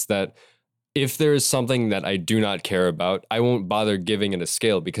 where it's that if there is something that I do not care about, I won't bother giving it a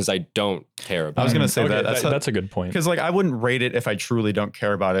scale because I don't care about it. I was going to say that's a good point. Because like, I wouldn't rate it if I truly don't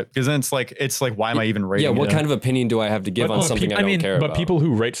care about it, because then it's like, why am I even rating it? Yeah, what kind of opinion do I have to give on something I don't care about? But people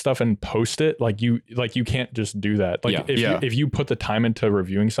who rate stuff and post it, like you can't just do that. Like if you put the time into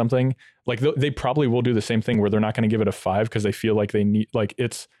reviewing something, like they probably will do the same thing where they're not going to give it a 5 because they feel like they need, like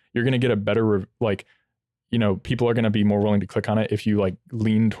you're going to get a better, people are going to be more willing to click on it if you like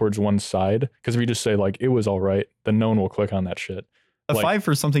lean towards one side. Because if you just say like, it was all right, then no one will click on that shit. A 5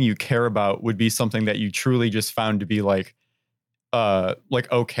 for something you care about would be something that you truly just found to be like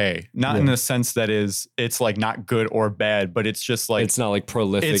okay. Not in the sense that it's like not good or bad, but it's just like, it's not like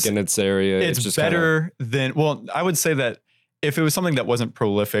prolific in its area. It's just better than, well, I would say that if it was something that wasn't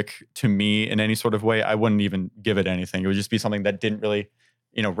prolific to me in any sort of way, I wouldn't even give it anything. It would just be something that didn't really,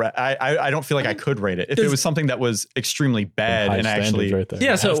 I don't feel like I could rate it. If it was something that was extremely bad and actually, right there.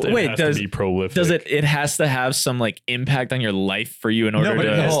 Yeah. So wait, does it be prolific? Does it has to have some like impact on your life for you in order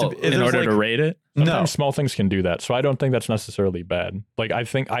to rate it? Sometimes small things can do that. So I don't think that's necessarily bad. Like I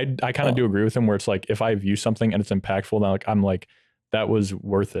think I kind of do agree with him where it's like, if I view something and it's impactful, then like I'm like, that was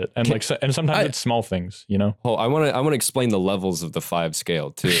worth it. And and sometimes it's small things, Oh, I want to explain the levels of the 5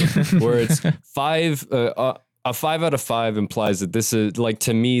 scale too, where it's 5. A 5 out of 5 implies that this is like,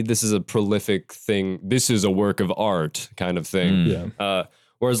 to me, this is a prolific thing. This is a work of art kind of thing. Yeah.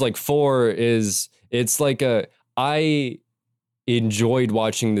 Whereas like 4 it's like enjoyed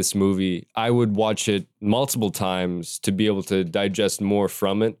watching this movie. I would watch it multiple times to be able to digest more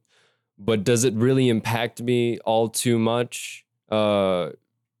from it. But does it really impact me all too much? Maybe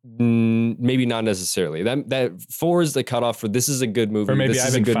not necessarily. That 4 is the cutoff for this is a good movie. Or maybe this I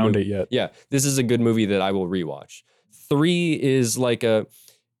haven't found it yet. Yeah, this is a good movie that I will rewatch. 3 is like a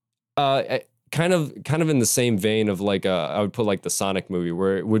kind of in the same vein of like I would put like the Sonic movie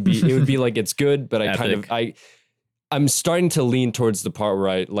where it would be like it's good, but I'm starting to lean towards the part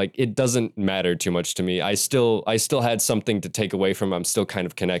where it doesn't matter too much to me. I still had something to take away from. I'm still kind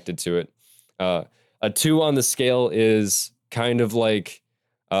of connected to it. A 2 on the scale is kind of like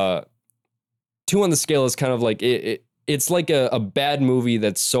 2 on the scale is kind of like it's like a bad movie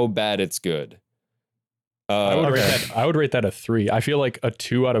that's so bad it's good. I would rate that a 3. I feel like a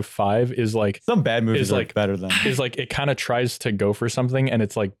 2 out of 5 is like some bad movies are like better than is like it kind of tries to go for something and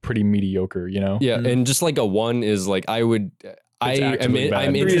it's like pretty mediocre, you know? Yeah, and just like a 1 is like I'm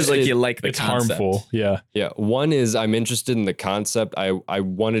interested. Like you like the it's concept. harmful. Yeah. 1 is I'm interested in the concept. I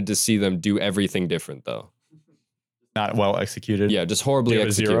wanted to see them do everything different though. Not well executed. Yeah, just horribly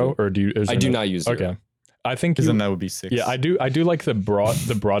executed. 0 or do you? I do not use 0. Okay. I think because then that would be 6. Yeah, I do like the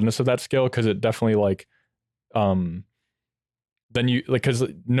broadness of that scale because it definitely like then you like because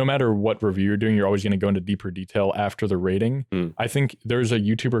no matter what review you're doing, you're always going to go into deeper detail after the rating. I think there's a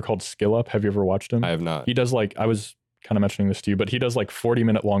YouTuber called SkillUp. Have you ever watched him? I have not. He does like I was kind of mentioning this to you, but he does like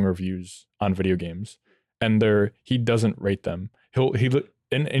 40-minute long reviews on video games, and he doesn't rate them. He'll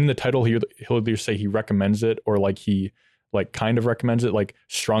in the title he'll either say he recommends it or like he like kind of recommends it, like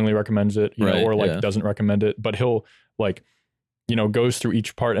strongly recommends it, you know, or like doesn't recommend it. But he'll like, you know, goes through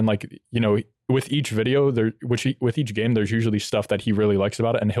each part and like, you know, with each video with each game, there's usually stuff that he really likes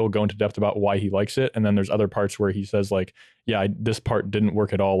about it, and he'll go into depth about why he likes it. And then there's other parts where he says like, yeah, this part didn't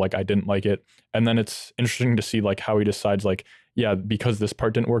work at all. Like I didn't like it. And then it's interesting to see like how he decides like, yeah, because this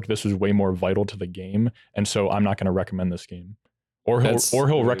part didn't work, this was way more vital to the game. And so I'm not going to recommend this game. Or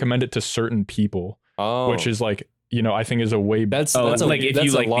he'll recommend it to certain people, which is like, you know, I think is a way that's like if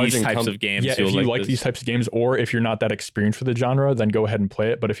you like these types of games. Yeah, if you like these types of games, or if you're not that experienced for the genre, then go ahead and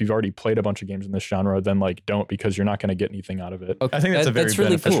play it. But if you've already played a bunch of games in this genre, then like don't, because you're not going to get anything out of it. Okay. I think that's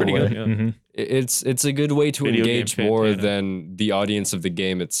really cool. pretty good. Yeah. Mm-hmm. It's a good way to engage more than the audience of the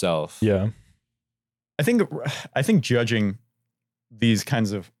game itself. Yeah, I think judging these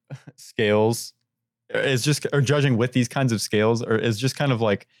kinds of scales is just, or judging with these kinds of scales, or is just kind of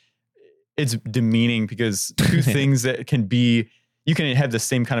like, it's demeaning, because two things that can be, you can have the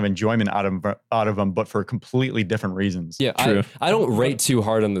same kind of enjoyment out of them, but for completely different reasons. Yeah, true. I don't rate too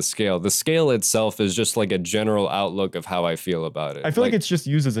hard on the scale. The scale itself is just like a general outlook of how I feel about it. I feel like it's just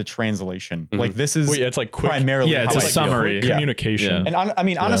used as a translation. Mm-hmm. Like this is it's like quick, primarily it's a summary communication. Yeah. And I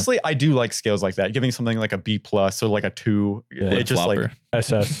mean, honestly, I do like scales like that. Giving something like a B+ or like a 2, it just flopper. like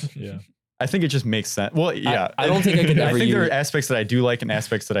SS. Yeah. I think it just makes sense. Well, yeah. I don't think I could ever I think use there are aspects that I do like and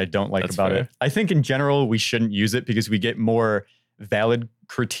aspects that I don't like That's about fair. it. I think in general, we shouldn't use it because we get more valid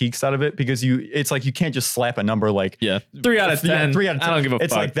critiques out of it, because it's like you can't just slap a number like 3 out of 10. 3 out of 10. I don't give a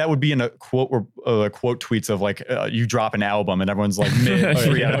It's fuck. like that would be in a quote tweets of like you drop an album and everyone's like mid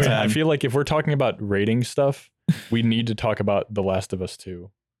 3 out of 10. I feel like if we're talking about rating stuff, we need to talk about The Last of Us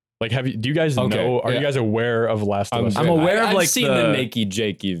 2. Like, do you guys know? Are you guys aware of Last of Us? I'm aware of like I've seen the Nakey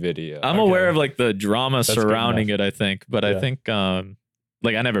Jakey video. I'm aware of like the drama surrounding good it, I think, but I think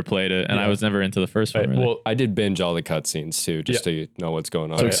like I never played it, and I was never into the first one. Really. Well, I did binge all the cutscenes too, just to know what's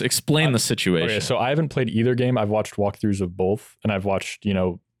going on. So explain the situation. Okay, so I haven't played either game. I've watched walkthroughs of both, and I've watched,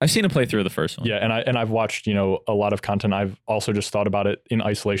 I've seen a playthrough of the first one. Yeah, and I've watched, a lot of content. I've also just thought about it in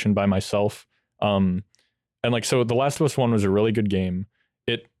isolation by myself. And like, so The Last of Us 1 was a really good game.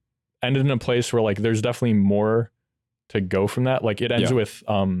 It ended in a place where like there's definitely more to go from that. Like it ends with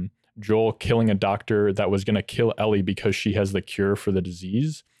Joel killing a doctor that was going to kill Ellie because she has the cure for the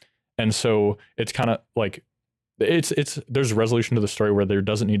disease. And so it's kind of like there's a resolution to the story where there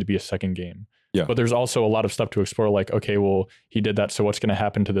doesn't need to be a second game. Yeah. But there's also a lot of stuff to explore, like, okay, well, he did that, so what's going to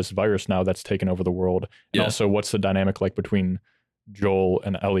happen to this virus now that's taken over the world? And also, what's the dynamic like between Joel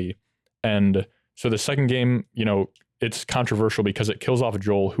and Ellie? And so the second game, it's controversial because it kills off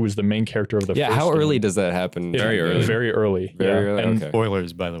Joel, who is the main character of the first how early game. does that happen? Very early. Very early. Very early. And, okay.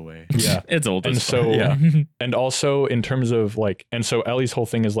 Spoilers, by the way. Yeah. It's old. And so, and also in terms of like, and so Ellie's whole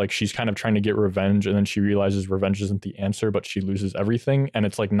thing is like, she's kind of trying to get revenge, and then she realizes revenge isn't the answer, but she loses everything. And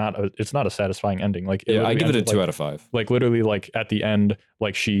it's like it's not a satisfying ending. Like, I give it a 2 out of 5. Like literally like at the end,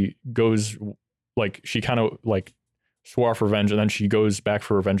 like she goes, like she kind of like swore off revenge, and then she goes back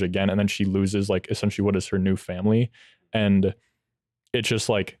for revenge again. And then she loses like essentially what is her new family. And it's just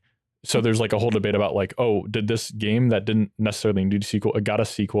like, so there's like a whole debate about like, oh, did this game that didn't necessarily need a sequel, it got a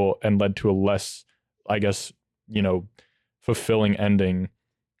sequel and led to a less, I guess, fulfilling ending,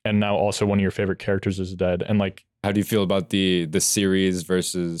 and now also one of your favorite characters is dead. And like, how do you feel about the series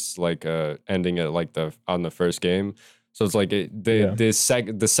versus like ending it like on the first game? So it's like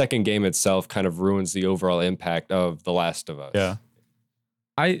the second game itself kind of ruins the overall impact of The Last of Us. Yeah.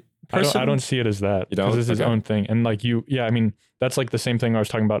 I don't see it as that, because it's his own thing. And like I mean, that's like the same thing I was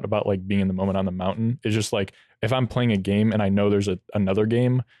talking about like being in the moment on the mountain. It's just like, if I'm playing a game and I know there's another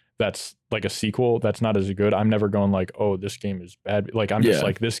game that's like a sequel that's not as good, I'm never going like, oh, this game is bad. Like, I'm just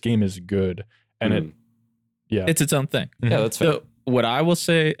like, this game is good. And it's its own thing. Yeah, that's fair. So what I will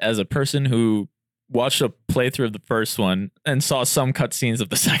say, as a person who watched a playthrough of the first one and saw some cutscenes of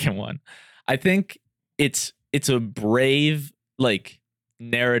the second one, I think it's a brave like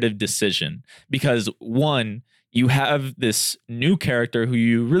narrative decision, because one, you have this new character who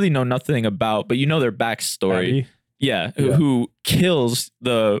you really know nothing about, but you know their backstory. Who kills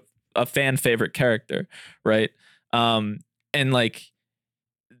a fan favorite character, right? And like,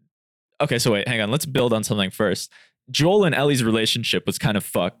 okay, so wait, hang on. Let's build on something first. Joel and Ellie's relationship was kind of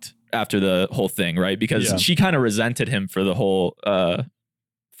fucked after the whole thing, right? Because she kind of resented him for the whole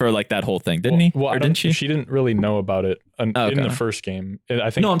for like that whole thing, didn't he? Well, or didn't she? She didn't really know about it in the first game.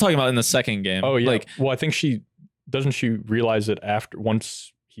 I think. No, I'm talking about in the second game. Oh yeah. Like, well, I think she realize it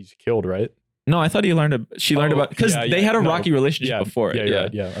once he's killed, right? No, I thought she learned about, because they had a rocky relationship before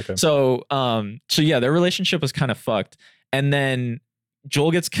it. Yeah. Okay. So their relationship was kind of fucked, and then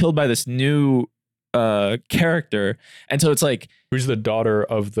Joel gets killed by this new character, and so it's like, who's the daughter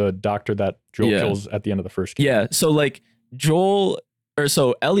of the doctor that Joel kills at the end of the first game. Yeah. So like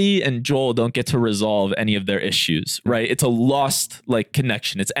Ellie and Joel don't get to resolve any of their issues, right? It's a lost like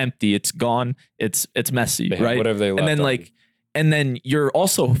connection. It's empty. It's gone. It's messy, right? Whatever they left. And then you're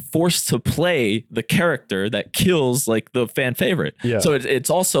also forced to play the character that kills like the fan favorite. Yeah. So it's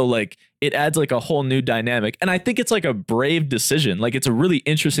also like, it adds like a whole new dynamic. And I think it's like a brave decision. Like, it's a really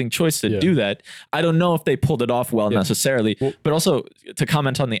interesting choice to do that. I don't know if they pulled it off well necessarily, but also to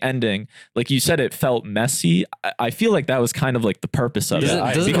comment on the ending, like you said, it felt messy. I feel like that was kind of like the purpose of it.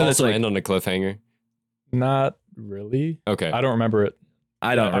 Does it also end on a cliffhanger? Not really. Okay. I don't remember it.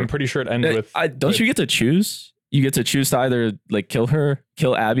 I'm pretty sure it ended with. Don't you get to choose? You get to choose to either like kill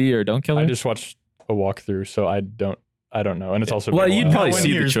Abby, or don't kill her. I just watched a walkthrough, so I don't know. And it's also, well, you'd probably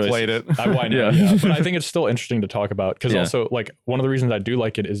see the choice. Played it. I know, but I think it's still interesting to talk about, because also like one of the reasons I do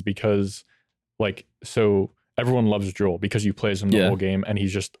like it is because like, so everyone loves Joel because you play as him the whole game, and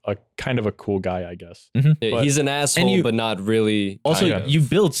he's just a kind of a cool guy, I guess. Mm-hmm. Yeah, he's an asshole, but not really. Also, you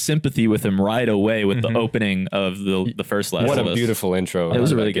build sympathy with him right away with the opening of the first Last of Us. What a beautiful intro! It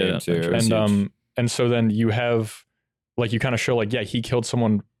was a really good too. And so then you have like, you kind of show like, he killed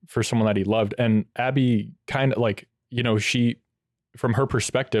someone for someone that he loved, and Abby kind of like, she, from her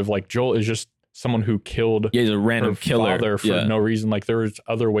perspective, like Joel is just someone who killed he's a random killer father for no reason. Like, there was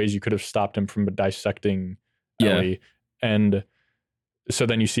other ways you could have stopped him from dissecting Ellie. And so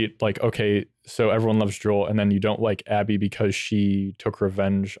then you see it like, okay, so everyone loves Joel, and then you don't like Abby because she took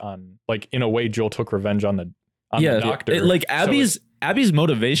revenge on, like, in a way Joel took revenge on the doctor. Like Abby's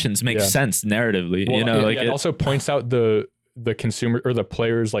motivations make sense narratively. Well, it also points out the consumer or the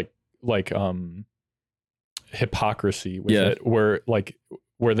players like hypocrisy with it, where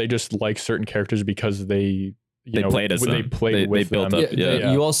they just like certain characters because they played as them. They played with built them. up.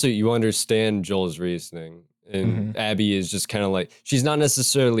 You understand Joel's reasoning, and Abby is just kind of like, she's not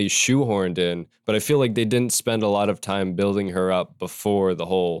necessarily shoehorned in, but I feel like they didn't spend a lot of time building her up before the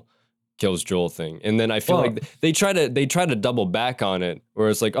whole kills Joel thing. And then I feel like they try to double back on it, where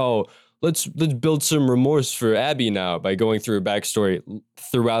it's like, oh, let's build some remorse for Abby now by going through her backstory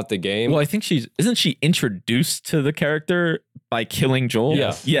throughout the game. Well, I think isn't she introduced to the character by killing Joel?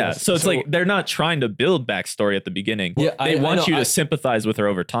 Yes. So it's like, they're not trying to build backstory at the beginning. They want you to sympathize with her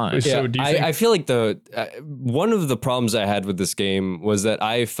over time. So do you think, I feel like one of the problems I had with this game was that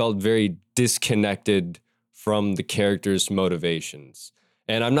I felt very disconnected from the character's motivations.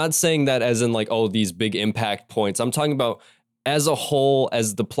 And I'm not saying that as in like, oh, these big impact points. I'm talking about as a whole,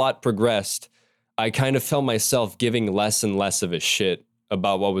 as the plot progressed, I kind of felt myself giving less and less of a shit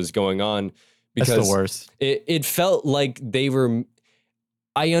about what was going on. Because that's the worst. It felt like they were,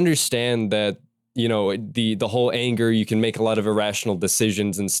 I understand that, the whole anger, you can make a lot of irrational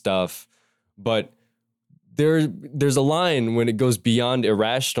decisions and stuff, but there's a line when it goes beyond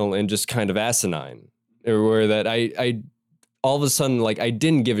irrational and just kind of asinine, or where that I all of a sudden, like, I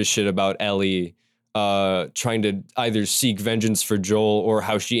didn't give a shit about Ellie trying to either seek vengeance for Joel or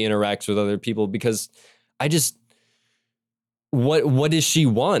how she interacts with other people, because what does she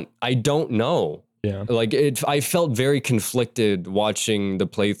want? I don't know. Yeah. Like I felt very conflicted watching the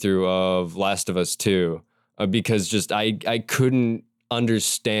playthrough of Last of Us 2 because just I couldn't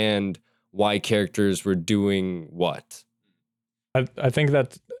understand why characters were doing what. I think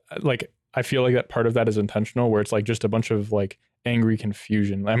that like I feel like that part of that is intentional, where it's like just a bunch of like angry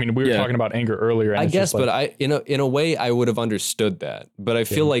confusion. I mean, we were talking about anger earlier. And I guess, like, but in a way I would have understood that. But I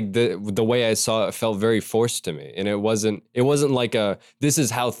feel like the way I saw it felt very forced to me, and it wasn't like this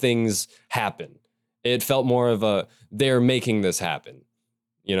is how things happen. It felt more of they're making this happen,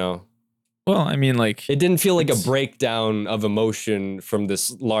 you know? Well, I mean, like it didn't feel like a breakdown of emotion from this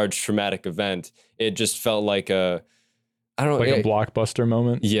large traumatic event. It just felt like a blockbuster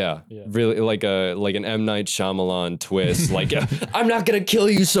moment. Yeah, really like an M. Night Shyamalan twist. Like I'm not gonna kill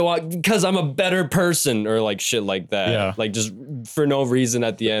you because I'm a better person, or like shit like that. Yeah, like just for no reason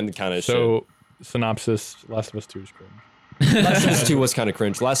at the end kind of shit. So synopsis: Last of Us 2 is cringe. Last of Us 2 was kind of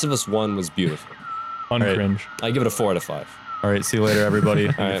cringe. Last of Us 1 was beautiful. Uncringe. I give it a 4 out of 5. All right, see you later, everybody.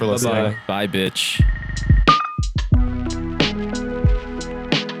 Thank you for listening. Bye, bitch.